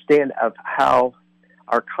important to understand of how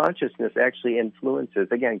our consciousness actually influences,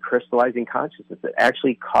 again, crystallizing consciousness. It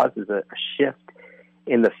actually causes a shift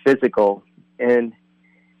in the physical. And,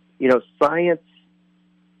 science,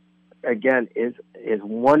 again, is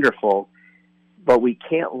wonderful, but we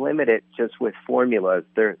can't limit it just with formulas.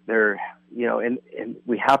 And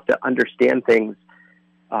we have to understand things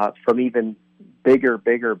from even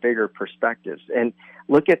bigger perspectives. And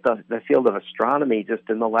look at the field of astronomy just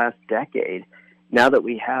in the last decade. Now that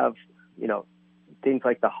we have, things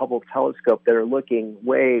like the Hubble telescope that are looking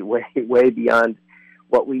way, way, way beyond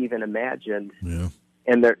what we even imagined. Yeah.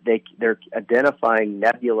 And they're identifying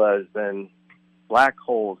nebulas and black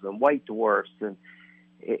holes and white dwarfs. And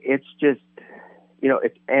it's just,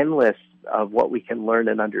 it's endless of what we can learn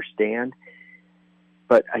and understand.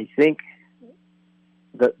 But I think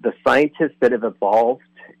the scientists that have evolved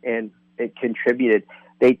and it contributed,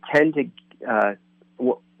 they tend to,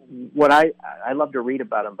 what I love to read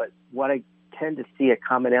about them, but what I tend to see a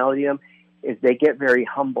commonality in them is they get very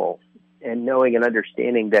humble and knowing and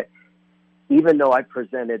understanding that even though I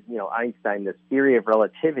presented, Einstein, this theory of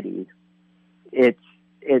relativity, it's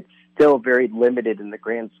still very limited in the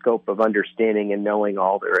grand scope of understanding and knowing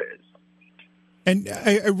all there is. And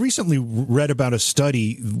I recently read about a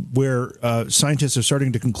study where scientists are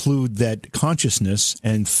starting to conclude that consciousness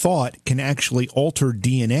and thought can actually alter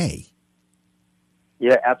DNA.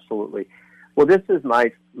 Yeah, absolutely. Well, this is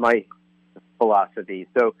my philosophy.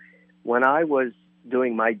 So when I was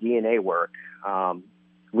doing my DNA work,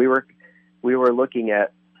 we were looking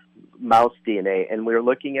at mouse DNA, and we were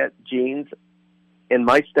looking at genes, and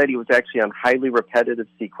my study was actually on highly repetitive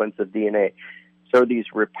sequence of DNA. So these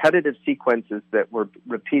repetitive sequences that were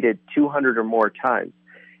repeated 200 or more times.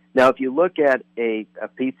 Now, if you look at a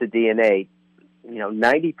piece of DNA,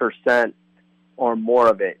 90% or more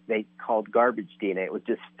of it they called garbage DNA. It was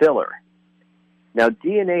just filler. Now,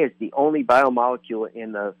 DNA is the only biomolecule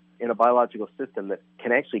in a biological system that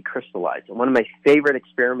can actually crystallize. And one of my favorite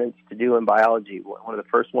experiments to do in biology, one of the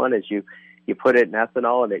first one, is you put it in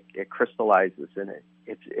ethanol and it crystallizes, and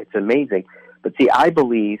it's amazing. But see, I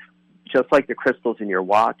believe, just like the crystals in your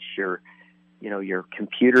watch, your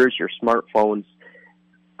computers, your smartphones,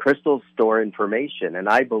 crystals store information, and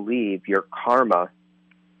I believe your karma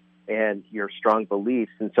and your strong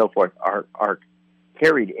beliefs and so forth are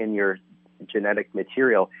carried in your genetic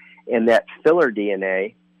material. And that filler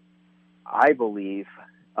DNA, I believe,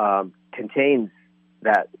 contains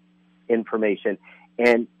that information.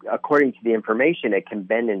 And according to the information, it can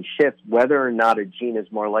bend and shift whether or not a gene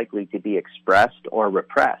is more likely to be expressed or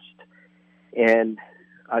repressed. And,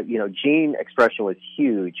 gene expression was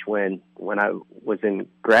huge when I was in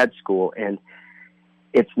grad school. And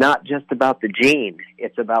it's not just about the gene.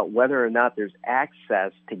 It's about whether or not there's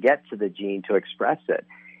access to get to the gene to express it.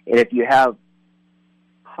 And if you have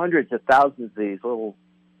hundreds of thousands of these little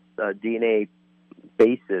DNA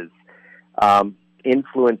bases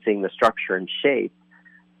influencing the structure and shape,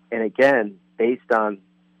 and again, based on,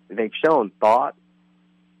 they've shown thought,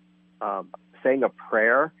 saying a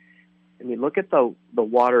prayer. I mean, look at the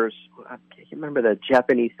waters. I can't remember the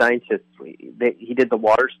Japanese scientist. He did the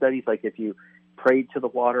water studies. Like if you prayed to the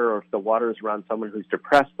water, or if the water is around someone who's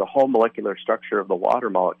depressed, the whole molecular structure of the water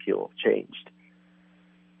molecule changed.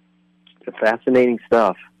 It's fascinating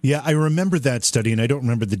stuff. Yeah, I remember that study, and I don't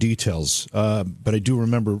remember the details, but I do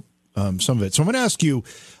remember some of it. So I'm going to ask you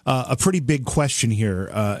a pretty big question here,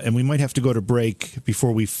 and we might have to go to break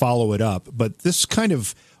before we follow it up. But this kind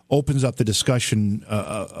of opens up the discussion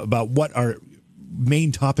about what our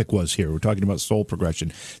main topic was here. We're talking about soul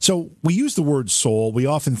progression. So we use the word soul. We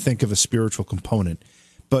often think of a spiritual component.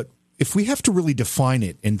 But if we have to really define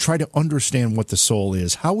it and try to understand what the soul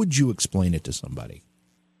is, how would you explain it to somebody?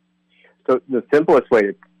 So the simplest way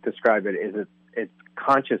to describe it is it's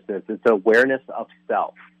consciousness. It's awareness of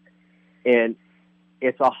self. And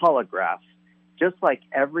it's a holograph. Just like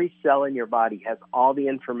every cell in your body has all the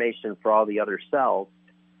information for all the other cells,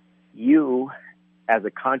 you, as a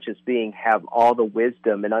conscious being, have all the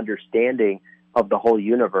wisdom and understanding of the whole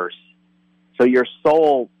universe. So your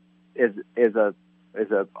soul is a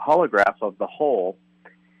holograph of the whole,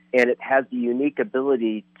 and it has the unique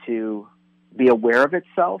ability to be aware of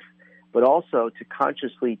itself, but also to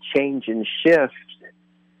consciously change and shift,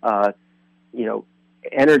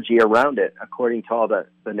 energy around it according to all the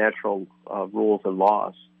natural rules and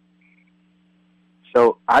laws.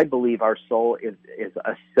 So I believe our soul is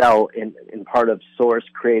a cell in part of Source,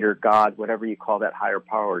 Creator, God, whatever you call that higher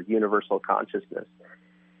power, universal consciousness.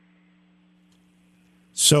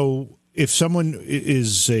 So if someone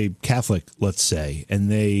is a Catholic, let's say, and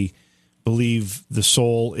they believe the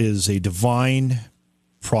soul is a divine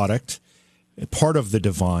product, part of the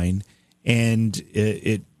divine, and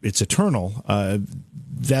it's eternal,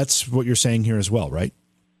 that's what you're saying here as well, right?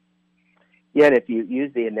 Yeah, and if you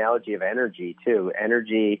use the analogy of energy, too,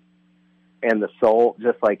 energy and the soul,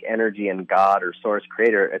 just like energy and God or Source,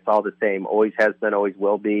 Creator, it's all the same, always has been, always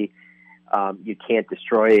will be. You can't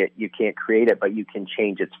destroy it, you can't create it, but you can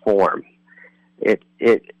change its form.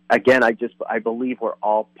 Again, I believe we're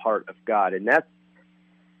all part of God, and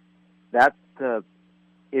that's the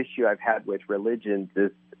issue I've had with religions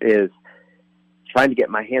is trying to get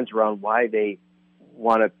my hands around why they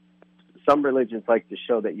want to. Some religions like to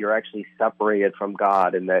show that you're actually separated from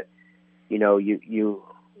God, and that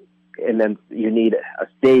and then you need a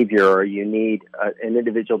savior, or you need an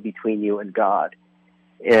individual between you and God.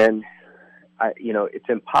 And it's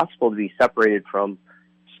impossible to be separated from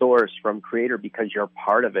Source, from Creator, because you're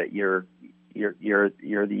part of it. You're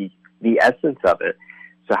the essence of it.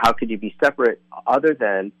 So how could you be separate other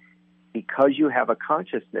than because you have a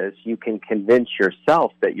consciousness, you can convince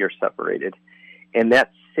yourself that you're separated. And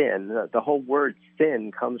that's sin. The whole word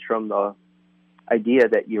sin comes from the idea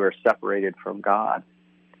that you are separated from God.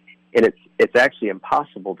 And it's actually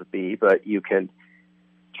impossible to be, but you can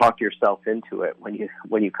talk yourself into it when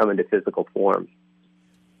you come into physical form.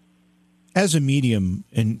 As a medium,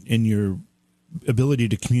 in your ability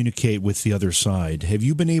to communicate with the other side, have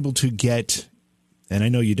you been able to get, and I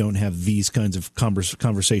know you don't have these kinds of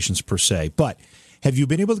conversations per se, but have you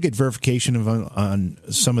been able to get verification on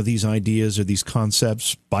some of these ideas or these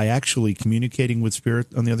concepts by actually communicating with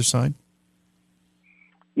spirit on the other side?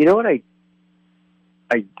 You know what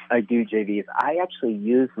I do, JV, is I actually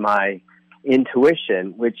use my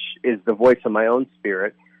intuition, which is the voice of my own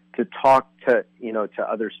spirit, to talk to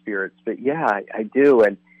other spirits. But yeah, I do.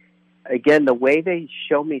 And again, the way they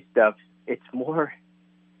show me stuff, it's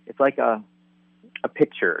like a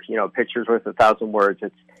picture. A picture's worth 1,000 words.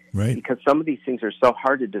 It's right. Because some of these things are so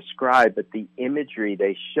hard to describe, but the imagery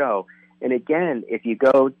they show. And again, if you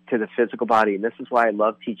go to the physical body, and this is why I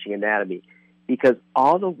love teaching anatomy, because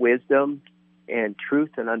all the wisdom and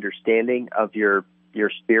truth and understanding of your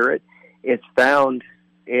spirit is found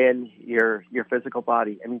in your physical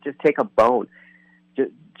body. I mean, just take a bone.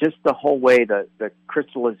 Just the whole way the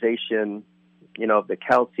crystallization, of the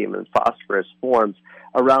calcium and phosphorus forms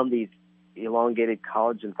around these elongated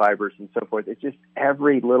collagen fibers and so forth. It's just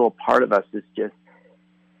every little part of us is just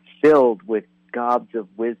filled with gobs of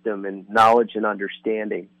wisdom and knowledge and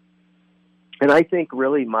understanding. And I think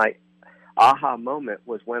really aha moment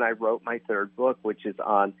was when I wrote my third book, which is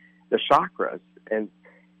on the chakras. And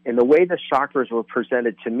the way the chakras were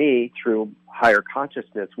presented to me through higher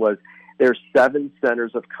consciousness was there's 7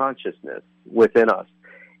 centers of consciousness within us.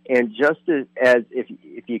 And just as if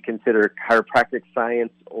you consider chiropractic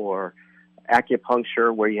science or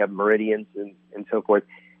acupuncture, where you have meridians and so forth,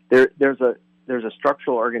 there's a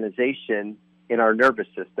structural organization in our nervous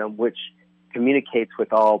system which communicates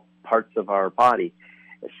with all parts of our body.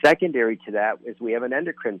 Secondary to that is we have an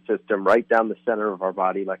endocrine system right down the center of our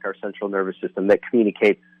body, like our central nervous system, that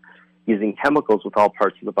communicates using chemicals with all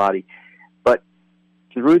parts of the body. But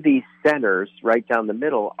through these centers, right down the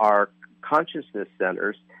middle, are consciousness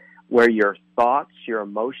centers where your thoughts, your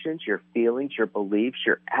emotions, your feelings, your beliefs,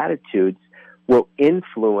 your attitudes will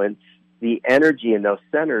influence the energy in those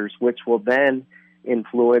centers, which will then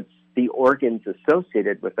influence the organs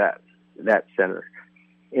associated with that center.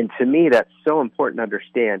 And to me, that's so important to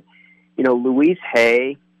understand. You know, Louise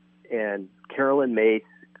Hay and Carolyn Myss,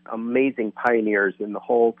 amazing pioneers in the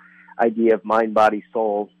whole idea of mind, body,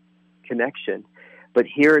 soul connection. But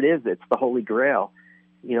here it is. It's the Holy Grail.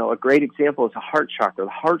 You know, a great example is the heart chakra.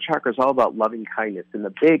 The heart chakra is all about loving kindness. And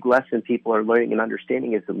the big lesson people are learning and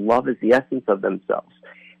understanding is that love is the essence of themselves.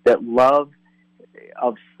 That love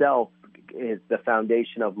of self is the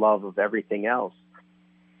foundation of love of everything else.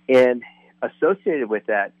 And associated with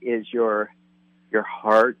that is your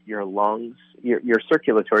heart, your lungs, your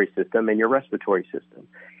circulatory system, and your respiratory system.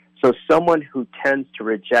 So someone who tends to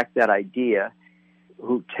reject that idea,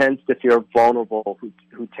 who tends to feel vulnerable,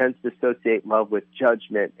 who tends to associate love with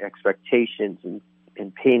judgment, expectations,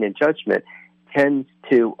 and pain and judgment, tends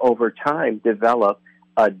to, over time, develop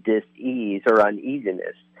a dis-ease or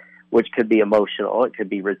uneasiness, which could be emotional, it could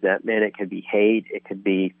be resentment, it could be hate, it could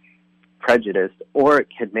be prejudice, or it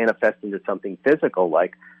could manifest into something physical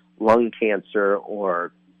like lung cancer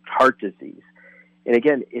or heart disease. And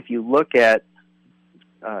again, if you look at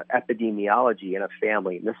epidemiology in a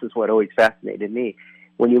family, and this is what always fascinated me,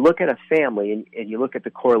 when you look at a family and you look at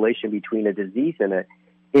the correlation between a disease and it,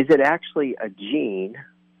 is it actually a gene?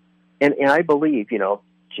 And I believe, you know,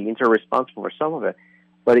 genes are responsible for some of it.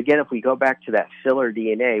 But again, if we go back to that filler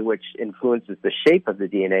DNA, which influences the shape of the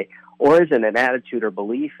DNA, or is it an attitude or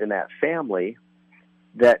belief in that family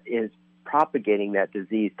that is propagating that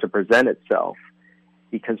disease to present itself?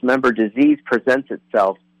 Because remember, disease presents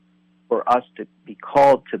itself for us to be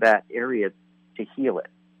called to that area to heal it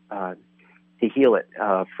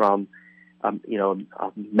from, you know,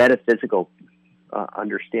 a metaphysical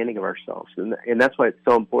understanding of ourselves. And that's why it's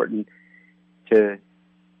so important to,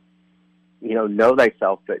 you know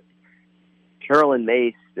thyself. But Carolyn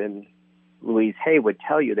Myss and Louise Hay would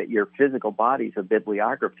tell you that your physical body is a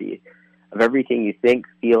bibliography of everything you think,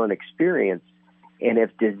 feel, and experience. And if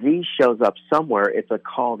disease shows up somewhere, it's a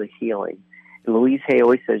call to healing. And Louise Hay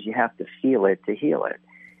always says you have to feel it to heal it.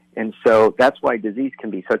 And so that's why disease can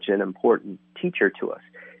be such an important teacher to us.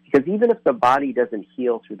 Because even if the body doesn't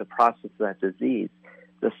heal through the process of that disease,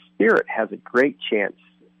 the spirit has a great chance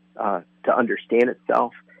to understand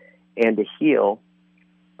itself and to heal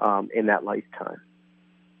in that lifetime.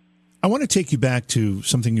 I want to take you back to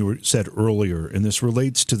something you said earlier, and this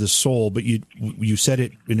relates to the soul, but you said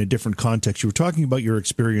it in a different context. You were talking about your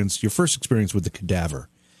experience, your first experience with the cadaver.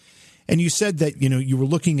 And you said that, you know, you were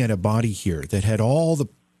looking at a body here that had all the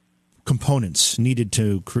components needed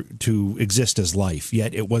to exist as life,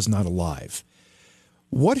 yet it was not alive.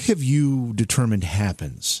 What have you determined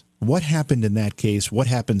happens? What happened in that case? What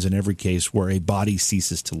happens in every case where a body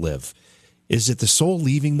ceases to live? Is it the soul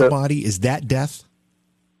leaving the body? Is that death?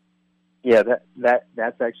 Yeah,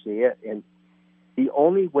 that's actually it. And the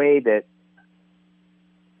only way that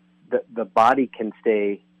the body can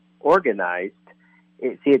stay organized,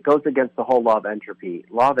 it goes against the whole law of entropy.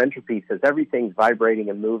 Law of entropy says everything's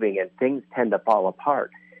vibrating and moving and things tend to fall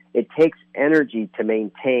apart. It takes energy to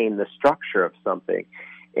maintain the structure of something.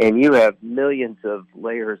 And you have millions of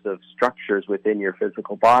layers of structures within your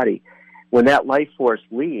physical body. When that life force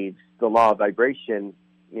leaves, the law of vibration,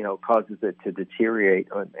 you know, causes it to deteriorate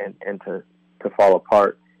and to fall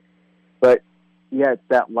apart. But yeah, it's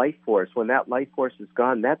that life force. When that life force is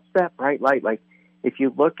gone, that's that bright light. Like if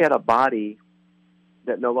you look at a body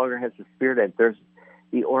that no longer has the spirit in it,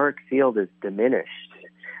 the auric field is diminished.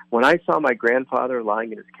 When I saw my grandfather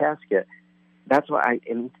lying in his casket, that's why I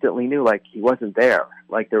instantly knew, like, he wasn't there.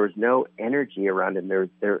 Like, there was no energy around him.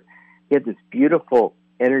 He had this beautiful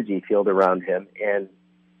energy field around him. And,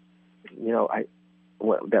 you know,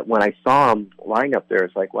 when I saw him lying up there,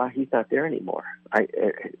 it's like, wow, he's not there anymore.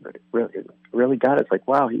 It really got it. It's like,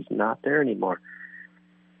 wow, he's not there anymore.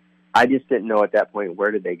 I just didn't know at that point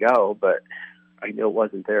where did they go, but I knew it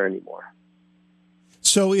wasn't there anymore.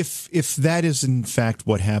 So if that is in fact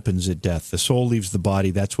what happens at death, the soul leaves the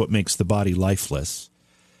body, that's what makes the body lifeless.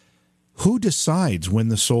 Who decides when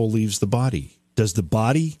the soul leaves the body? Does the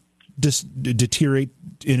body deteriorate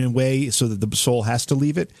in a way so that the soul has to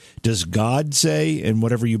leave it? Does God say, and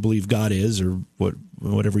whatever you believe God is, or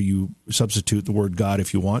whatever you substitute the word God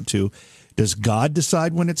if you want to, does God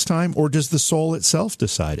decide when it's time, or does the soul itself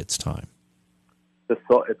decide it's time? The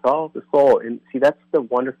soul, it's all the soul. And see, that's the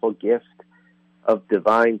wonderful gift of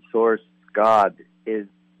divine source, God, is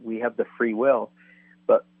we have the free will,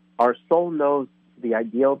 but our soul knows the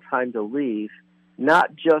ideal time to leave,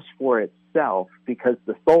 not just for itself, because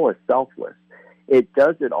the soul is selfless. It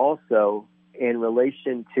does it also in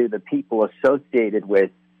relation to the people associated with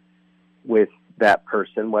that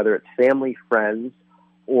person, whether it's family, friends,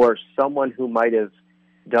 or someone who might have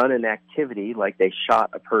done an activity, like they shot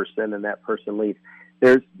a person and that person leaves.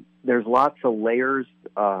 There's lots of layers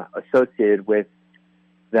associated with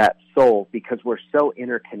that soul because we're so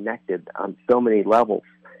interconnected on so many levels.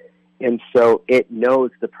 And so it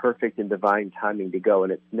knows the perfect and divine timing to go,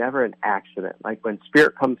 and it's never an accident. Like when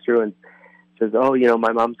Spirit comes through and says, oh,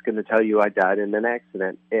 my mom's going to tell you I died in an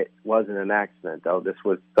accident. It wasn't an accident, though. This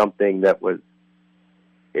was something that was,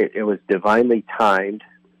 it was divinely timed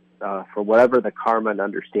for whatever the karma and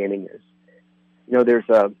understanding is. There's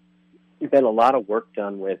been a lot of work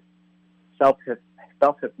done with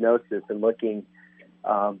self-hypnosis and looking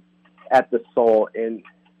at the soul. And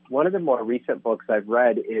one of the more recent books I've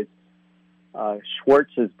read is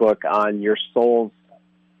Schwartz's book on your soul's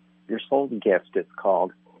gift, it's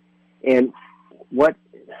called. And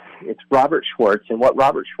it's Robert Schwartz, and what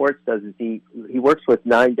Robert Schwartz does is he works with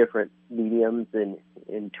 9 different mediums and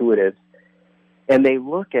intuitives, and they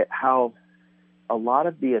look at how a lot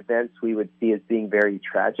of the events we would see as being very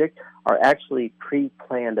tragic are actually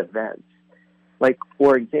pre-planned events. Like,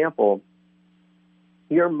 for example,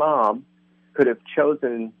 your mom could have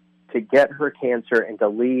chosen to get her cancer and to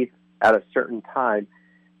leave at a certain time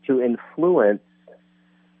to influence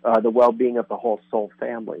the well-being of the whole soul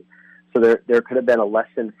family. So there could have been a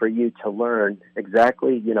lesson for you to learn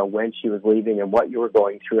exactly, when she was leaving and what you were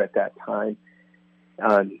going through at that time,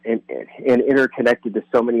 and interconnected to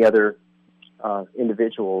so many other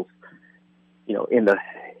individuals, in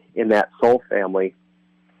that soul family.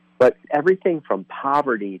 But everything from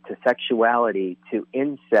poverty to sexuality to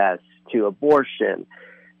incest to abortion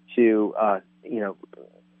to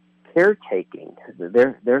caretaking.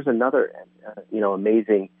 There's another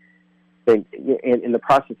amazing thing. In the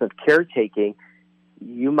process of caretaking,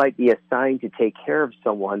 you might be assigned to take care of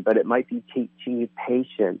someone, but it might be teaching you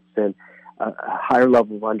patience and a higher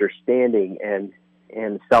level of understanding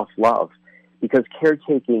and self-love. Because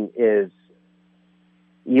caretaking is,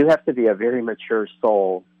 you have to be a very mature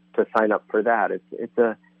soul to sign up for that. It's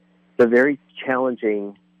a very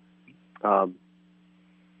challenging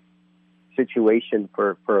situation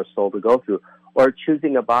for a soul to go through. Or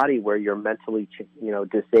choosing a body where you're mentally,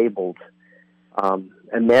 disabled.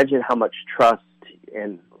 Imagine how much trust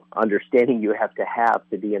and understanding you have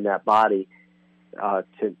to be in that body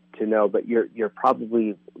to know. But you're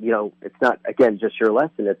probably, it's not, again, just your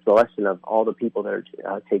lesson. It's the lesson of all the people that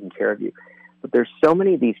are taking care of you. But there's so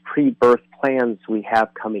many of these pre-birth plans we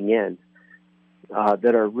have coming in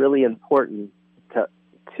that are really important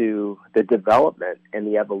to the development and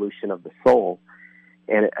the evolution of the soul.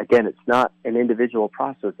 And again, it's not an individual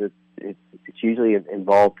process. It's usually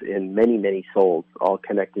involved in many, many souls, all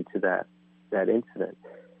connected to that incident.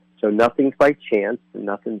 So nothing's by chance,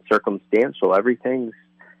 nothing's circumstantial.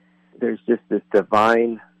 There's just this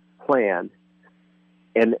divine plan.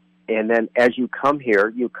 And then as you come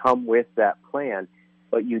here, you come with that plan,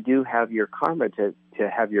 but you do have your karma to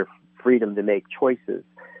have your freedom to make choices.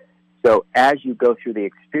 So as you go through the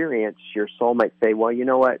experience, your soul might say, well, you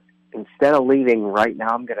know what? Instead of leaving right now,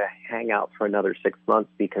 I'm going to hang out for another 6 months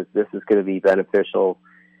because this is going to be beneficial,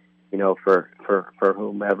 for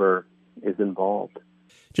whomever is involved.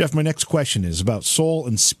 Jeff, my next question is about soul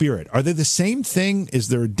and spirit. Are they the same thing? Is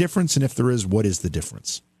there a difference? And if there is, what is the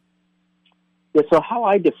difference? Yeah, so how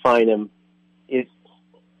I define them is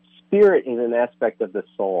spirit is an aspect of the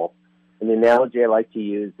soul. And the analogy I like to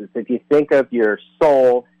use is if you think of your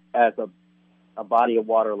soul as a body of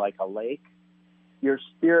water like a lake, your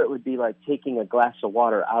spirit would be like taking a glass of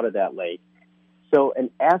water out of that lake. So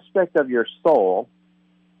an aspect of your soul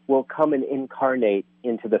will come and incarnate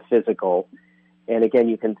into the physical. And again,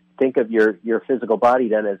 you can think of your physical body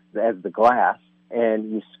then as the glass,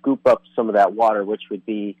 and you scoop up some of that water, which would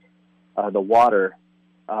be the water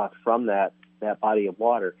from that body of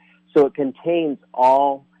water. So it contains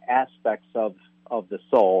all aspects of the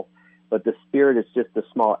soul, but the spirit is just a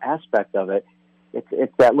small aspect of it.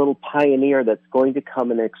 it's that little pioneer that's going to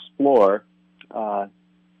come and explore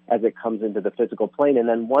as it comes into the physical plane. And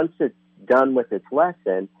then once it's done with its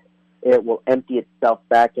lesson, it will empty itself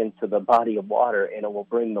back into the body of water, and it will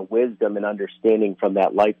bring the wisdom and understanding from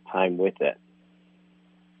that lifetime with it.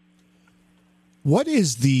 What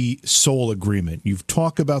is the soul agreement? You've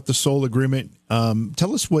talked about the soul agreement.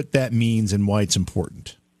 Tell us what that means and why it's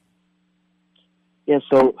important. Yeah,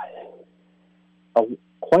 so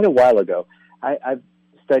quite a while ago, I've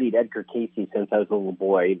studied Edgar Cayce since I was a little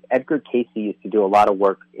boy. Edgar Cayce used to do a lot of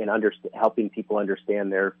work in helping people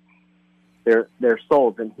understand their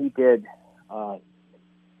souls, and he did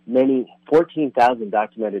 14,000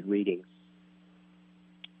 documented readings.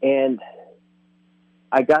 And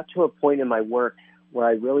I got to a point in my work where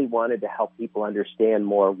I really wanted to help people understand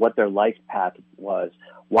more what their life path was.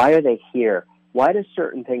 Why are they here? Why do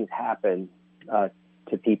certain things happen to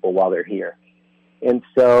people while they're here? And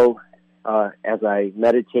so as I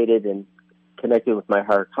meditated and connected with my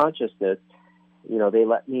higher consciousness, they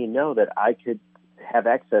let me know that I could have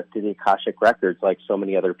access to the Akashic records like so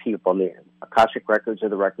many other people. And the Akashic records are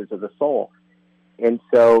the records of the soul. And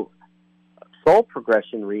so soul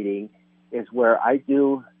progression reading is where I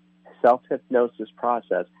do self-hypnosis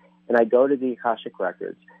process, and I go to the Akashic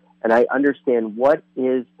records, and I understand what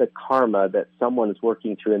is the karma that someone is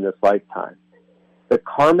working through in this lifetime. The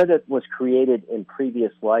karma that was created in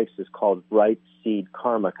previous lives is called ripe seed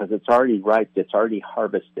karma because it's already ripe, it's already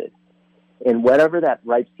harvested. And whatever that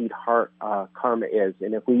ripe seed karma is,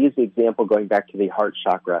 and if we use the example going back to the heart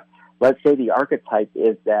chakra, let's say the archetype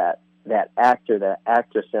is that actor, that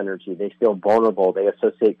actress energy. They feel vulnerable. They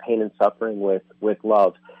associate pain and suffering with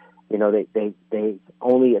love. They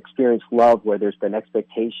only experience love where there's been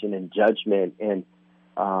expectation and judgment. And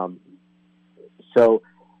so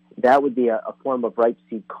that would be a form of ripe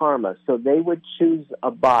seed karma. So they would choose a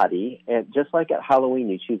body, and just like at Halloween,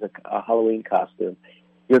 you choose a Halloween costume.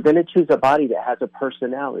 You're going to choose a body that has a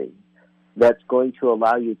personality that's going to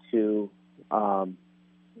allow you to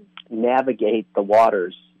navigate the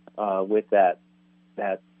waters with that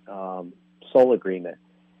soul agreement.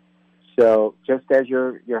 So just as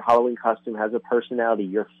your Halloween costume has a personality,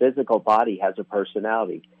 your physical body has a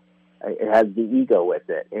personality. It has the ego with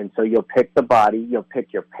it. And so you'll pick the body, you'll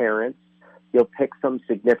pick your parents, you'll pick some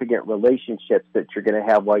significant relationships that you're going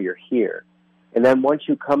to have while you're here. And then once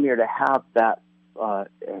you come here to have that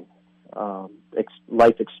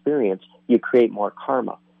life experience, you create more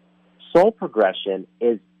karma. Soul progression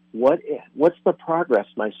is what's the progress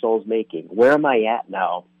my soul's making? Where am I at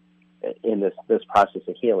now in this process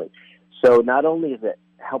of healing? So not only is it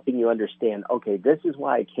helping you understand, okay, this is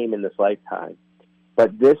why I came in this lifetime,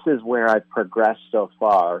 but this is where I've progressed so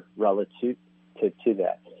far relative to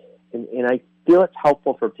that. And I feel it's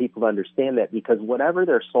helpful for people to understand that because whatever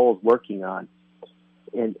their soul's working on,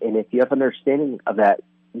 and if you have understanding of that,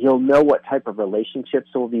 you'll know what type of relationships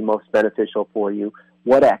will be most beneficial for you,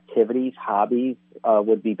 what activities, hobbies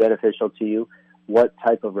would be beneficial to you, what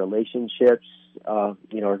type of relationships are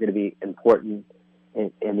going to be important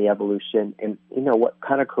in the evolution, and what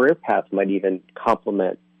kind of career path might even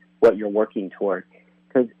complement what you're working toward.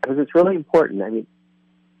 Because it's really important. I mean,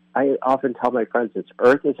 I often tell my friends,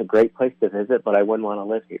 Earth is a great place to visit, but I wouldn't want to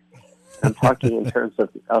live here. I'm talking in terms of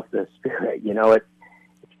the spirit.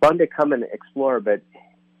 It's fun to come and explore, but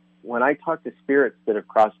when I talk to spirits that have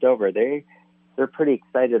crossed over, they're pretty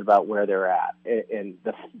excited about where they're at and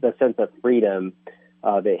the sense of freedom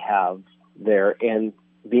they have there and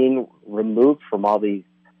being removed from all these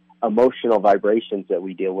emotional vibrations that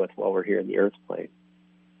we deal with while we're here in the earth plane.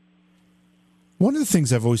 One of the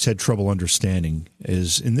things I've always had trouble understanding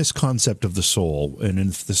is in this concept of the soul, and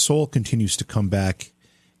if the soul continues to come back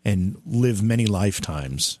and live many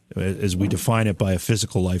lifetimes, as we define it by a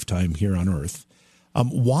physical lifetime here on Earth,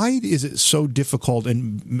 why is it so difficult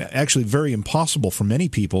and actually very impossible for many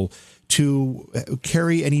people to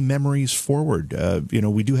carry any memories forward?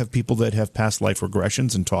 We do have people that have past life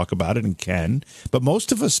regressions and talk about it and can, but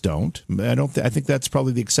most of us don't. I think that's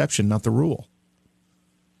probably the exception, not the rule.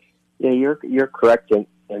 Yeah, you're correct in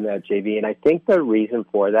that, JV. And I think the reason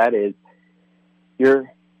for that is your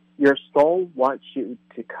soul wants you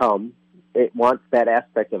to come. It wants that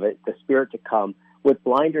aspect of it, the spirit to come, with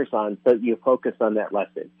blinders on so that you focus on that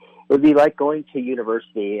lesson. It would be like going to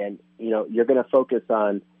university and, you're going to focus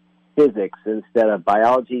on physics instead of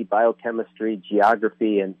biology, biochemistry,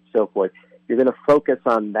 geography, and so forth. You're going to focus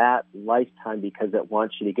on that lifetime because it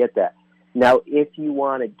wants you to get that. Now, if you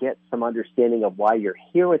want to get some understanding of why you're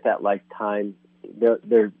here with that lifetime,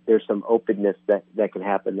 there's some openness that can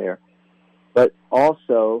happen there. But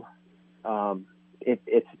also, the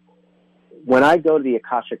when I go to the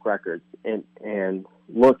Akashic Records and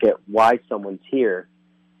look at why someone's here,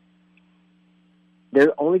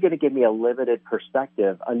 they're only going to give me a limited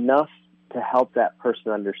perspective, enough to help that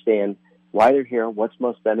person understand why they're here, what's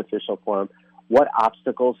most beneficial for them, what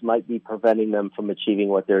obstacles might be preventing them from achieving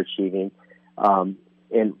what they're achieving,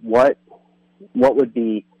 and what would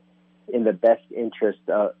be in the best interest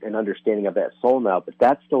and understanding of that soul now. But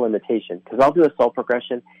that's the limitation, because I'll do a soul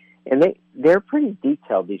progression, and they're pretty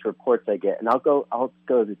detailed, these reports I get. And I'll go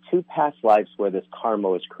to 2 past lives where this karma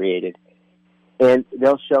was created. And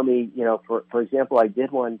they'll show me, for example, I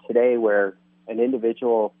did one today where an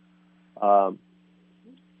individual was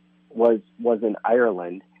in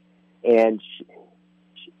Ireland, and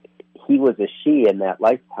he was a she in that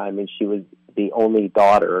lifetime, and she was the only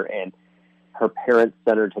daughter, and her parents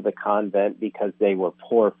sent her to the convent because they were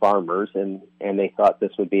poor farmers, and they thought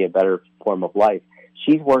this would be a better form of life.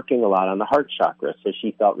 She's working a lot on the heart chakra, so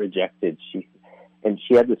she felt rejected. She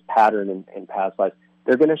had this pattern in past lives.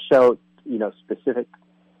 They're going to show, specific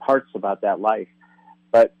parts about that life,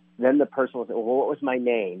 but then the person will say, well, what was my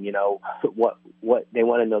name? What they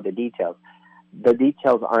want to know the details. The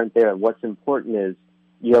details aren't there. What's important is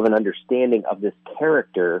you have an understanding of this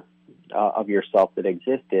character of yourself that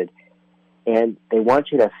existed, and they want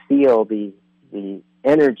you to feel the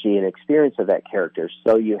energy and experience of that character,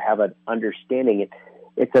 so you have an understanding.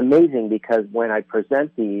 It's amazing, because when I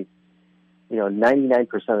present these,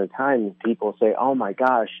 99% of the time, people say, oh my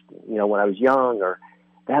gosh, when I was young, or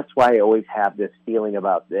that's why I always have this feeling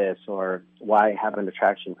about this, or why I have an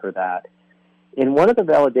attraction for that. And one of the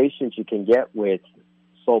validations you can get with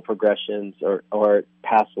soul progressions or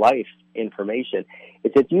past life information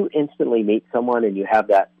is if you instantly meet someone and you have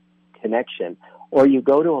that connection, or you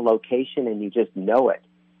go to a location and you just know it.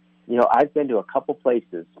 I've been to a couple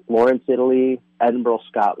places, Florence, Italy, Edinburgh,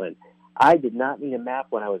 Scotland. I did not need a map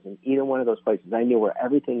when I was in either one of those places. I knew where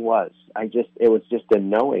everything was. It was just a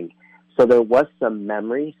knowing. So there was some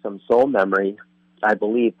memory, some soul memory, I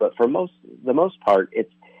believe, but for the most part,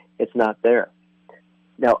 it's not there.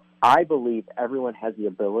 Now, I believe everyone has the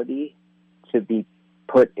ability to be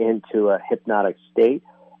put into a hypnotic state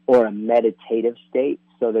or a meditative state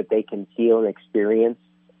so that they can feel and experience,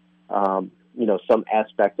 some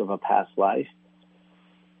aspect of a past life.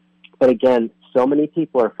 But again, so many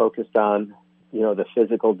people are focused on, the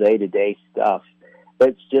physical day-to-day stuff, but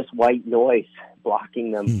it's just white noise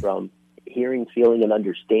blocking them from hearing, feeling, and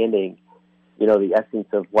understanding, the essence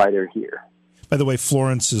of why they're here. By the way,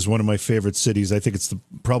 Florence is one of my favorite cities. I think it's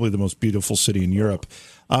probably the most beautiful city in Europe.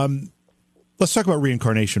 Let's talk about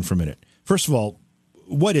reincarnation for a minute. First of all,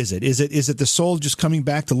 what is it? Is it the soul just coming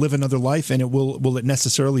back to live another life, and will it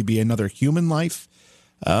necessarily be another human life?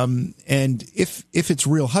 And if it's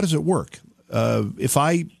real, how does it work? If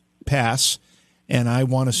I pass and I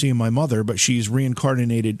want to see my mother, but she's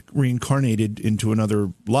reincarnated into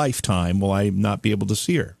another lifetime, will I not be able to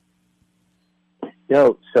see her?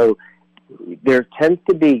 No. So there tends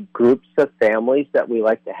to be groups of families that we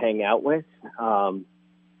like to hang out with.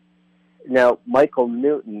 Now, Michael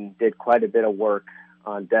Newton did quite a bit of work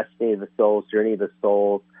on Destiny of the Souls, Journey of the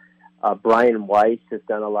Souls. Brian Weiss has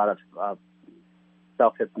done a lot of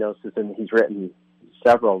self-hypnosis, and he's written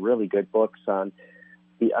several really good books on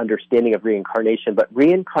the understanding of reincarnation. But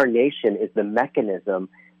reincarnation is the mechanism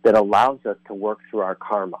that allows us to work through our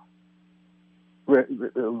karma.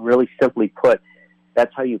 Really simply put,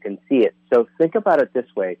 that's how you can see it. So think about it this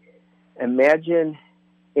way. Imagine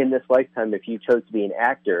in this lifetime, if you chose to be an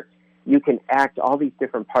actor, you can act all these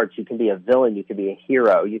different parts. You can be a villain, you could be a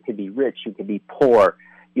hero, you could be rich, you could be poor,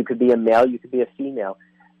 you could be a male, you could be a female.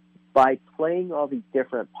 By playing all these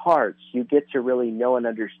different parts, you get to really know and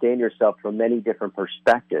understand yourself from many different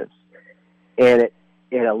perspectives. And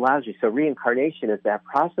it allows you. So reincarnation is that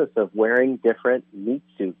process of wearing different meat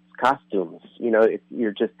suits, costumes.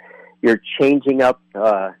 You're changing up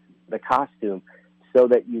the costume so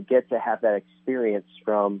that you get to have that experience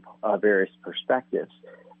from various perspectives.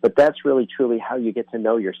 But that's really, truly how you get to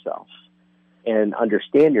know yourself and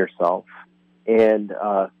understand yourself and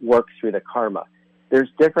work through the karma. There's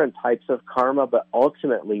different types of karma, but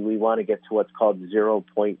ultimately we want to get to what's called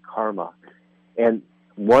 0-point karma. And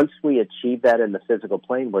once we achieve that in the physical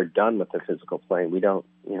plane, we're done with the physical plane. We don't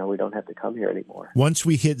have to come here anymore. Once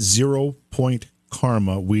we hit 0-point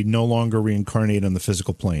karma, we no longer reincarnate on the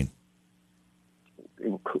physical plane.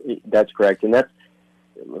 That's correct. And that's,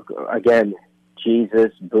 again,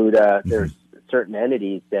 Jesus, Buddha, there's certain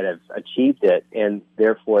entities that have achieved it, and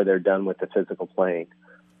therefore they're done with the physical plane.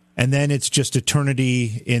 And then it's just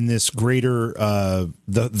eternity in this greater,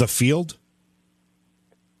 the field?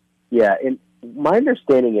 Yeah, and my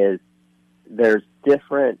understanding is there's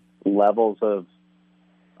different levels of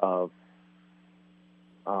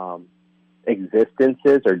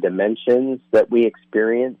existences or dimensions that we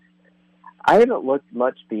experience. I haven't looked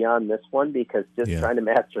much beyond this one because just trying to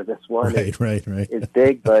master this one is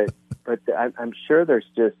big, but I'm sure there's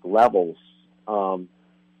just levels. So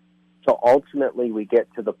ultimately we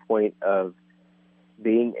get to the point of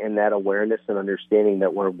being in that awareness and understanding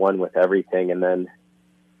that we're one with everything. And then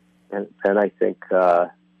I think,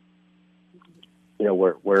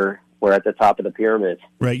 we're at the top of the pyramid.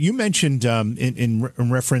 Right. You mentioned in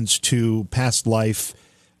reference to past life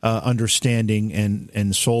understanding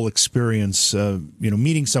and soul experience,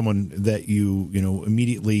 meeting someone that you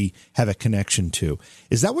immediately have a connection to.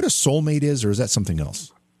 Is that what a soulmate is, or is that something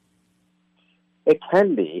else? It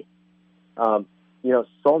can be.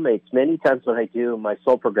 Soulmates, many times when I do my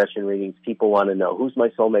soul progression readings, people want to know, who's my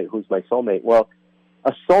soulmate? Who's my soulmate? Well,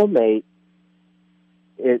 a soulmate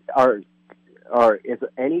is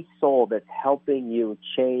any soul that's helping you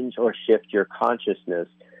change or shift your consciousness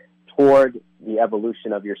toward the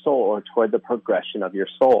evolution of your soul or toward the progression of your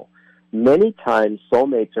soul. Many times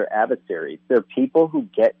soulmates are adversaries. They're people who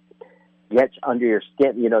get under your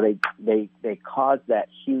skin. They cause that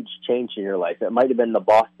huge change in your life. It might have been the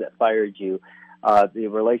boss that fired you, the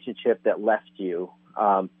relationship that left you.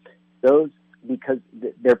 Because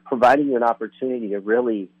they're providing you an opportunity to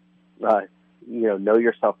really know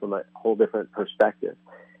yourself from a whole different perspective.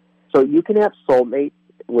 So you can have soulmates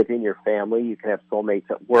within your family. You can have soulmates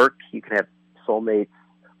at work. You can have soulmates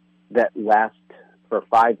that last for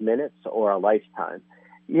 5 minutes or a lifetime.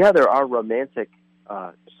 Yeah, there are romantic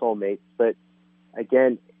soulmates, but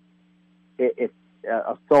again, it's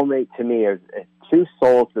a soulmate to me is two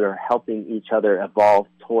souls that are helping each other evolve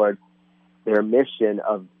toward their mission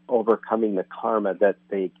of overcoming the karma that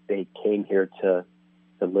they came here to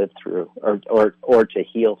live through or to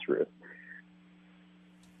heal through.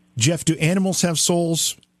 Jeff, do animals have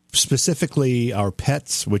souls? Specifically our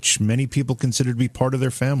pets, which many people consider to be part of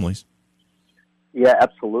their families. Yeah,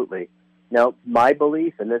 absolutely. Now, my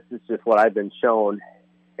belief, and this is just what I've been shown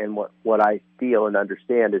and what I feel and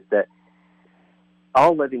understand, is that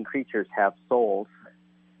all living creatures have souls,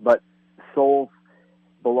 but souls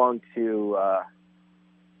belong to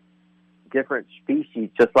different species,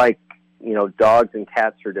 just like, dogs and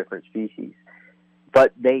cats are different species.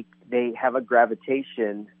 But they have a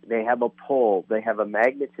gravitation, they have a pull, they have a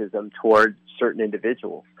magnetism toward certain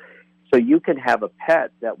individuals. So you can have a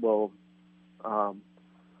pet that will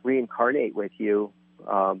reincarnate with you,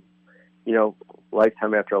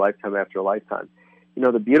 lifetime after lifetime after lifetime.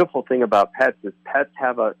 The beautiful thing about pets is pets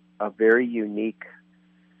have a very unique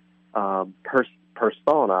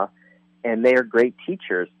persona, and they are great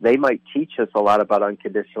teachers. They might teach us a lot about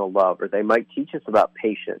unconditional love, or they might teach us about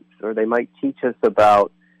patience, or they might teach us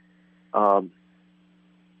about,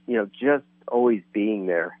 just always being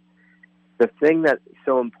there. The thing that's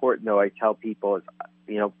so important, though, I tell people is,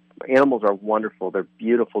 animals are wonderful. They're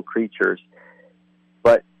beautiful creatures,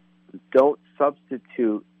 but don't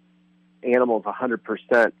substitute animals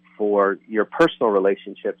 100% for your personal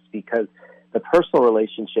relationships, because the personal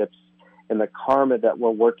relationships and the karma that we're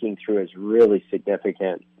working through is really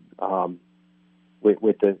significant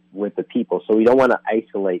with the people. So we don't want to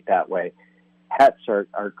isolate that way. Pets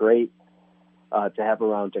are great to have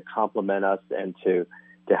around to complement us and to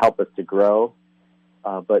help us to grow.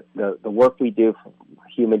 But the work we do from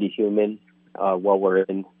human to human while we're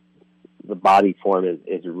in the body form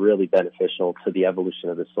is really beneficial to the evolution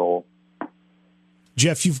of the soul.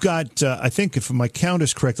 Jeff, you've got, I think if my count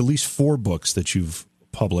is correct, at least 4 books that you've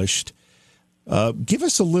published. Give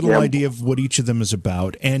us a little idea of what each of them is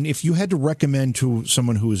about. And if you had to recommend to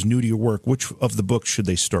someone who is new to your work, which of the books should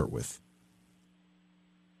they start with?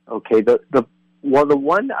 Okay, the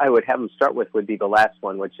one I would have them start with would be the last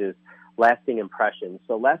one, which is Lasting Impressions.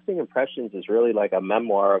 So Lasting Impressions is really like a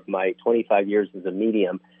memoir of my 25 years as a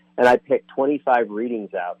medium, and I picked 25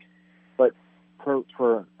 readings out. But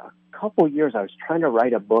for a couple years, I was trying to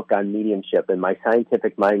write a book on mediumship, and my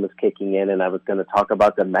scientific mind was kicking in, and I was going to talk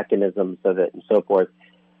about the mechanisms of it and so forth.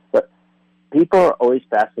 But people are always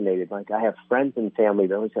fascinated. Like, I have friends and family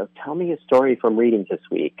that always say, tell me a story from readings this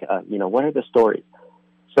week. What are the stories?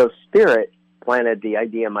 So Spirit planted the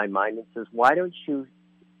idea in my mind and says, why don't you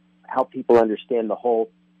help people understand the whole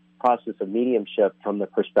process of mediumship from the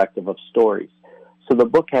perspective of stories? So the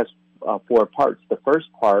book has 4 parts. The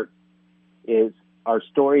first part is our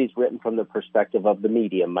stories written from the perspective of the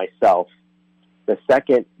medium, myself. The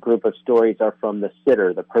second group of stories are from the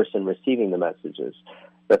sitter, the person receiving the messages.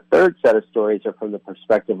 The third set of stories are from the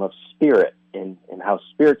perspective of spirit and how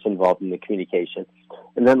spirit's involved in the communication.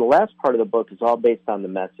 And then the last part of the book is all based on the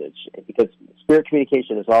message, because spirit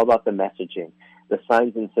communication is all about the messaging, the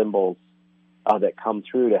signs and symbols that come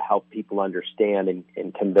through to help people understand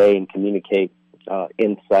and convey and communicate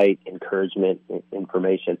insight, encouragement,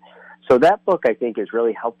 information. So that book, I think, is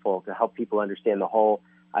really helpful to help people understand the whole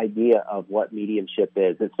idea of what mediumship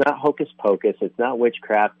is. It's not hocus pocus. It's not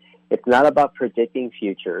witchcraft. It's not about predicting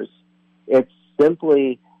futures. It's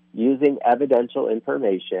simply using evidential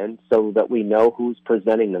information so that we know who's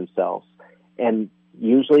presenting themselves. And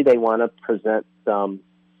usually they want to present some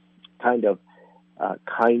kind of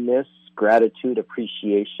kindness, gratitude,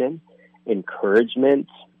 appreciation, encouragement,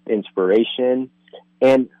 inspiration,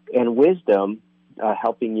 and wisdom,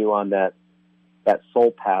 helping you on that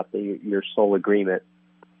soul path, your soul agreement.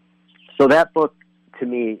 So that book, to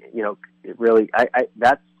me, it really,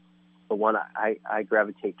 that's the one I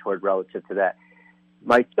gravitate toward relative to that.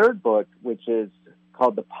 My third book, which is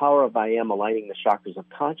called The Power of I Am, Aligning the Chakras of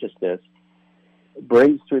Consciousness,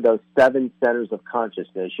 brings through those 7 centers of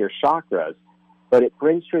consciousness, your chakras, but it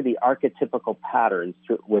brings through the archetypical patterns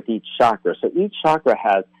with each chakra. So each chakra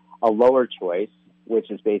has a lower choice,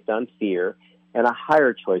 which is based on fear, and a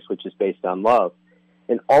higher choice, which is based on love.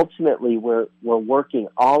 And ultimately, we're working,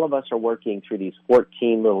 all of us are working through these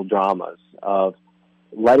 14 little dramas of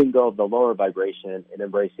letting go of the lower vibration and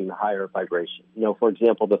embracing the higher vibration. For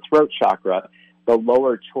example, the throat chakra, the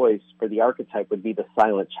lower choice for the archetype would be the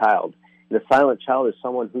silent child. The silent child is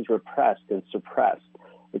someone who's repressed and suppressed.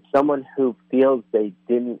 It's someone who feels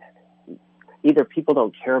either people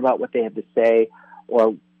don't care about what they have to say,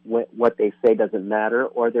 or what they say doesn't matter,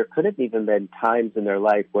 or there could have even been times in their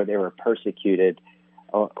life where they were persecuted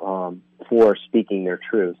for speaking their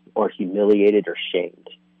truth, or humiliated or shamed.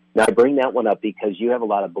 Now, I bring that one up because you have a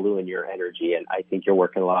lot of blue in your energy, and I think you're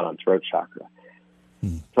working a lot on throat chakra.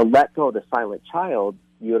 To let go of the silent child,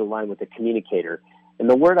 you would align with the communicator. And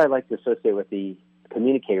the word I like to associate with the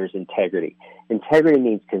communicator is integrity. Integrity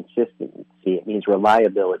means consistency. It means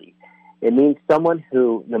reliability. It means someone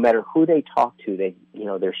who, no matter who they talk to,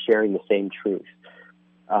 they're sharing the same truth.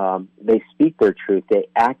 They speak their truth. They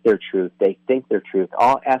act their truth. They think their truth.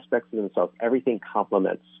 All aspects of themselves, everything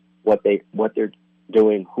complements what they're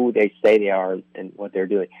doing, who they say they are, and what they're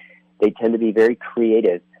doing. They tend to be very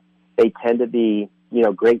creative. They tend to be,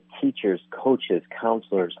 great teachers, coaches,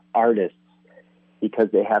 counselors, artists, because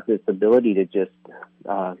they have this ability to just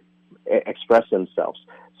express themselves.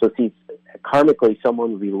 So see, karmically,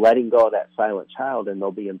 someone will be letting go of that silent child, and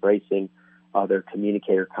they'll be embracing their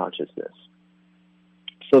communicator consciousness.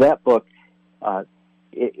 So that book,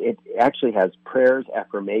 it actually has prayers,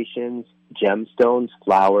 affirmations, gemstones,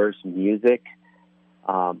 flowers, music,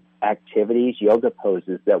 activities, yoga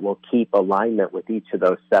poses that will keep alignment with each of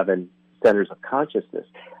those 7 centers of consciousness.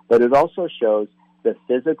 But it also shows the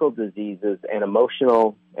physical diseases and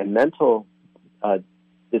emotional and mental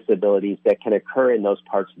disabilities that can occur in those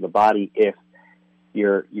parts of the body if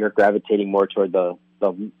you're gravitating more toward the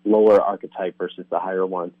lower archetype versus the higher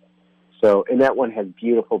one. So, and that one has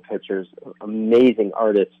beautiful pictures, amazing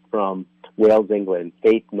artists from Wales, England,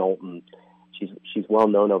 Faith Knowlton. She's well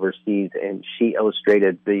known overseas, and she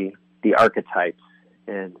illustrated the archetypes,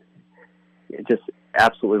 and I just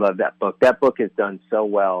absolutely love that book. That book is done so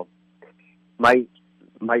well. My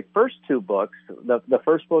first 2 books, the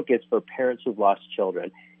first book is for parents who've lost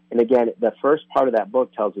children. And again, the first part of that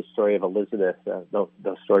book tells the story of Elizabeth,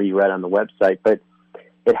 the story you read on the website, but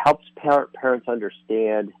it helps parents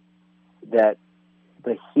understand that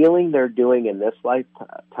the healing they're doing in this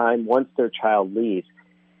lifetime, once their child leaves,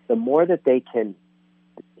 the more that they can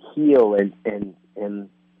heal and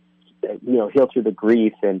heal through the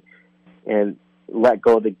grief and let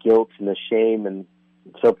go of the guilt and the shame and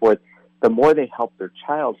so forth, the more they help their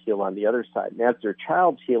child heal on the other side. And as their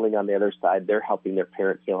child's healing on the other side, they're helping their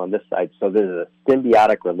parent heal on this side. So there's a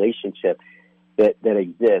symbiotic relationship that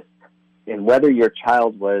exists. And whether your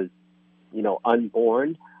child was,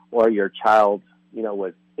 unborn, or your child,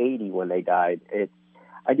 was 80 when they died,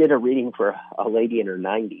 I did a reading for a lady in her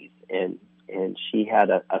 90s, and she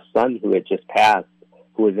had a son who had just passed,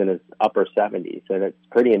 who was in his upper 70s. And it's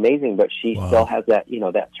pretty amazing, but she still has that,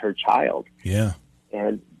 that's her child. Yeah.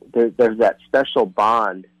 And there's that special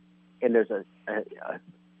bond, and there's a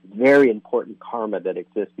very important karma that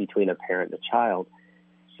exists between a parent and a child.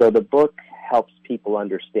 So the book helps people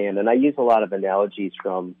understand, and I use a lot of analogies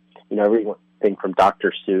from, everything from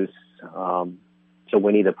Dr. Seuss to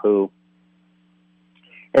Winnie the Pooh.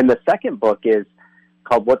 And the second book is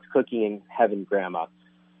called What's Cooking in Heaven, Grandma?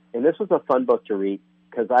 And this was a fun book to read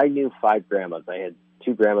because I knew 5 grandmas. I had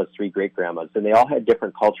 2 grandmas, 3 great-grandmas, and they all had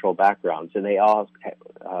different cultural backgrounds, and they all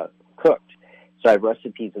cooked. So I have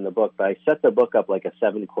recipes in the book, but I set the book up like a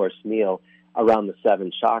 7-course meal around the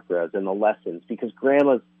 7 chakras and the lessons, because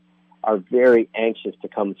grandmas are very anxious to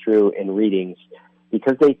come through in readings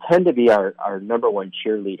because they tend to be our number one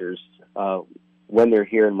cheerleaders when they're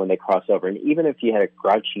here and when they cross over. And even if you had a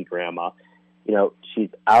grouchy grandma, she's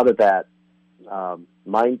out of that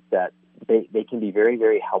mindset. They can be very,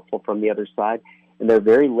 very helpful from the other side, and they're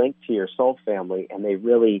very linked to your soul family, and they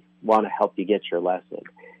really want to help you get your lesson.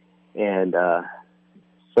 And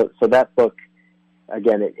so that book,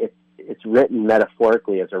 again, it's written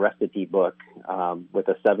metaphorically as a recipe book with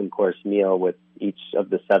a 7-course meal with each of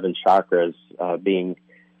the 7 chakras being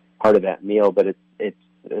part of that meal, but it's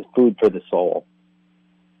food for the soul.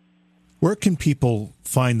 Where can people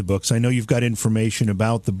find the books? I know you've got information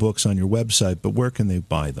about the books on your website, but where can they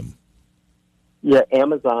buy them? Yeah,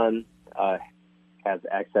 Amazon has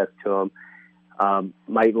access to them.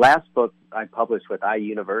 My last book I published with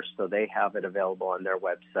iUniverse, so they have it available on their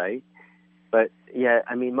website. But, yeah,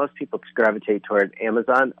 I mean, most people gravitate toward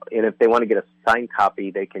Amazon, and if they want to get a signed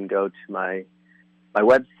copy, they can go to my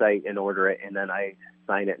website and order it, and then I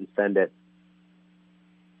sign it and send it.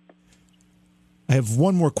 I have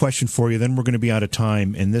one more question for you, then we're going to be out of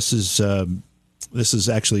time, and this is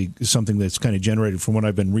actually something that's kind of generated from what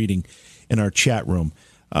I've been reading in our chat room.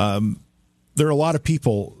 There are a lot of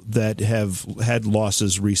people that have had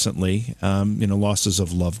losses recently, losses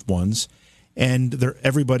of loved ones, and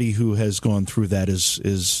everybody who has gone through that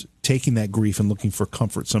is taking that grief and looking for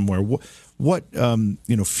comfort somewhere. What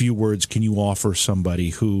few words can you offer somebody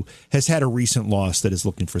who has had a recent loss that is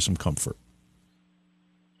looking for some comfort?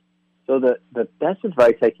 So the best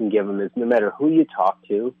advice I can give them is no matter who you talk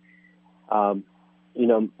to,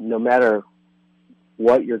 no matter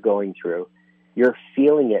what you're going through, you're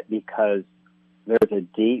feeling it because there's a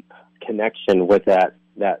deep connection with that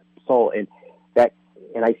soul. And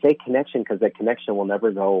I say connection because that connection will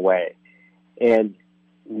never go away. And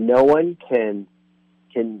no one can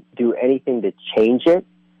do anything to change it.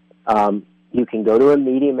 You can go to a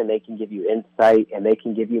medium and they can give you insight and they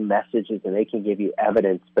can give you messages and they can give you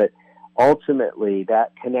evidence. But ultimately,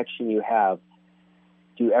 that connection you have,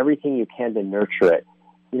 do everything you can to nurture it.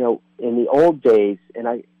 In the old days, and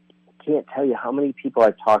I can't tell you how many people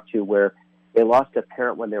I've talked to where they lost a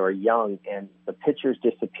parent when they were young and the pictures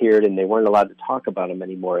disappeared and they weren't allowed to talk about them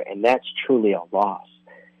anymore, and that's truly a loss.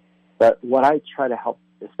 But what I try to help,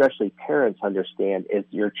 especially parents, understand is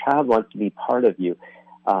your child wants to be part of you.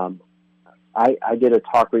 I did a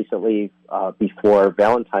talk recently before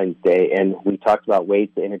Valentine's Day, and we talked about ways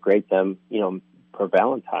to integrate them, for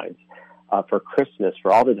Valentine's, for Christmas,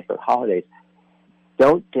 for all the different holidays.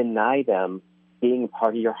 Don't deny them being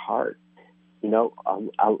part of your heart.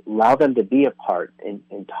 Allow them to be a part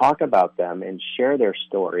and talk about them and share their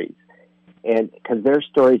stories. And because their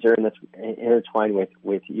stories are intertwined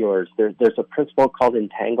with yours. There's a principle called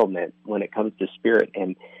entanglement when it comes to spirit,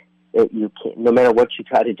 and you can't, no matter what you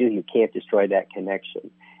try to do, you can't destroy that connection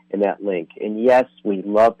and that link. And yes, we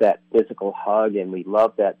love that physical hug and we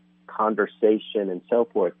love that conversation and so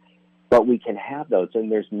forth, but we can have those.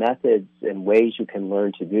 And there's methods and ways you can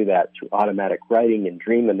learn to do that through automatic writing and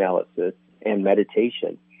dream analysis and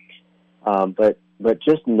meditation. But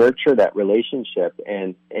just nurture that relationship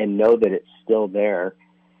and know that it's still there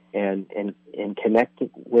and connect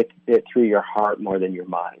with it through your heart more than your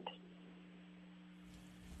mind.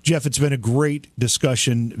 Jeff, it's been a great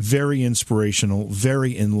discussion, very inspirational,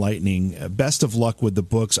 very enlightening. Best of luck with the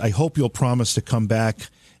books. I hope you'll promise to come back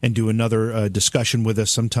and do another discussion with us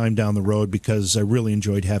sometime down the road, because I really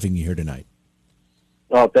enjoyed having you here tonight.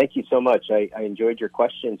 Oh, thank you so much. I enjoyed your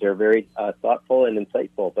questions. They're very thoughtful and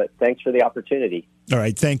insightful, but thanks for the opportunity. All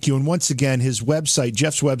right, thank you. And once again, Jeff's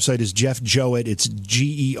website is Jeff Jowett. It's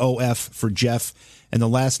GEOF for Jeff, and the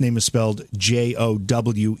last name is spelled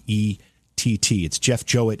JOWETT. It's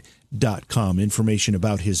jeffjowett.com. Information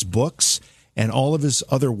about his books and all of his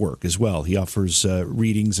other work as well. He offers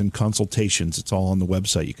readings and consultations. It's all on the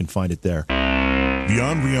website. You can find it there.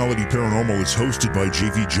 Beyond Reality Paranormal is hosted by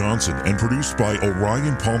J.V. Johnson and produced by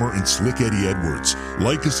Orion Palmer and Slick Eddie Edwards.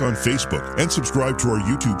 Like us on Facebook and subscribe to our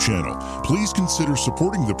YouTube channel. Please consider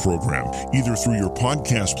supporting the program either through your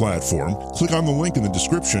podcast platform, click on the link in the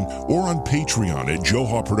description, or on Patreon at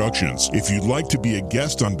Joha Productions. If you'd like to be a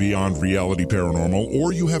guest on Beyond Reality Paranormal,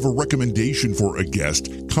 or you have a recommendation for a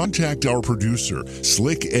guest, contact our producer,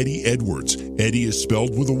 Slick Eddie Edwards. Eddie is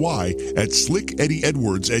spelled with a Y at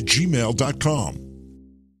slickeddieedwards@gmail.com.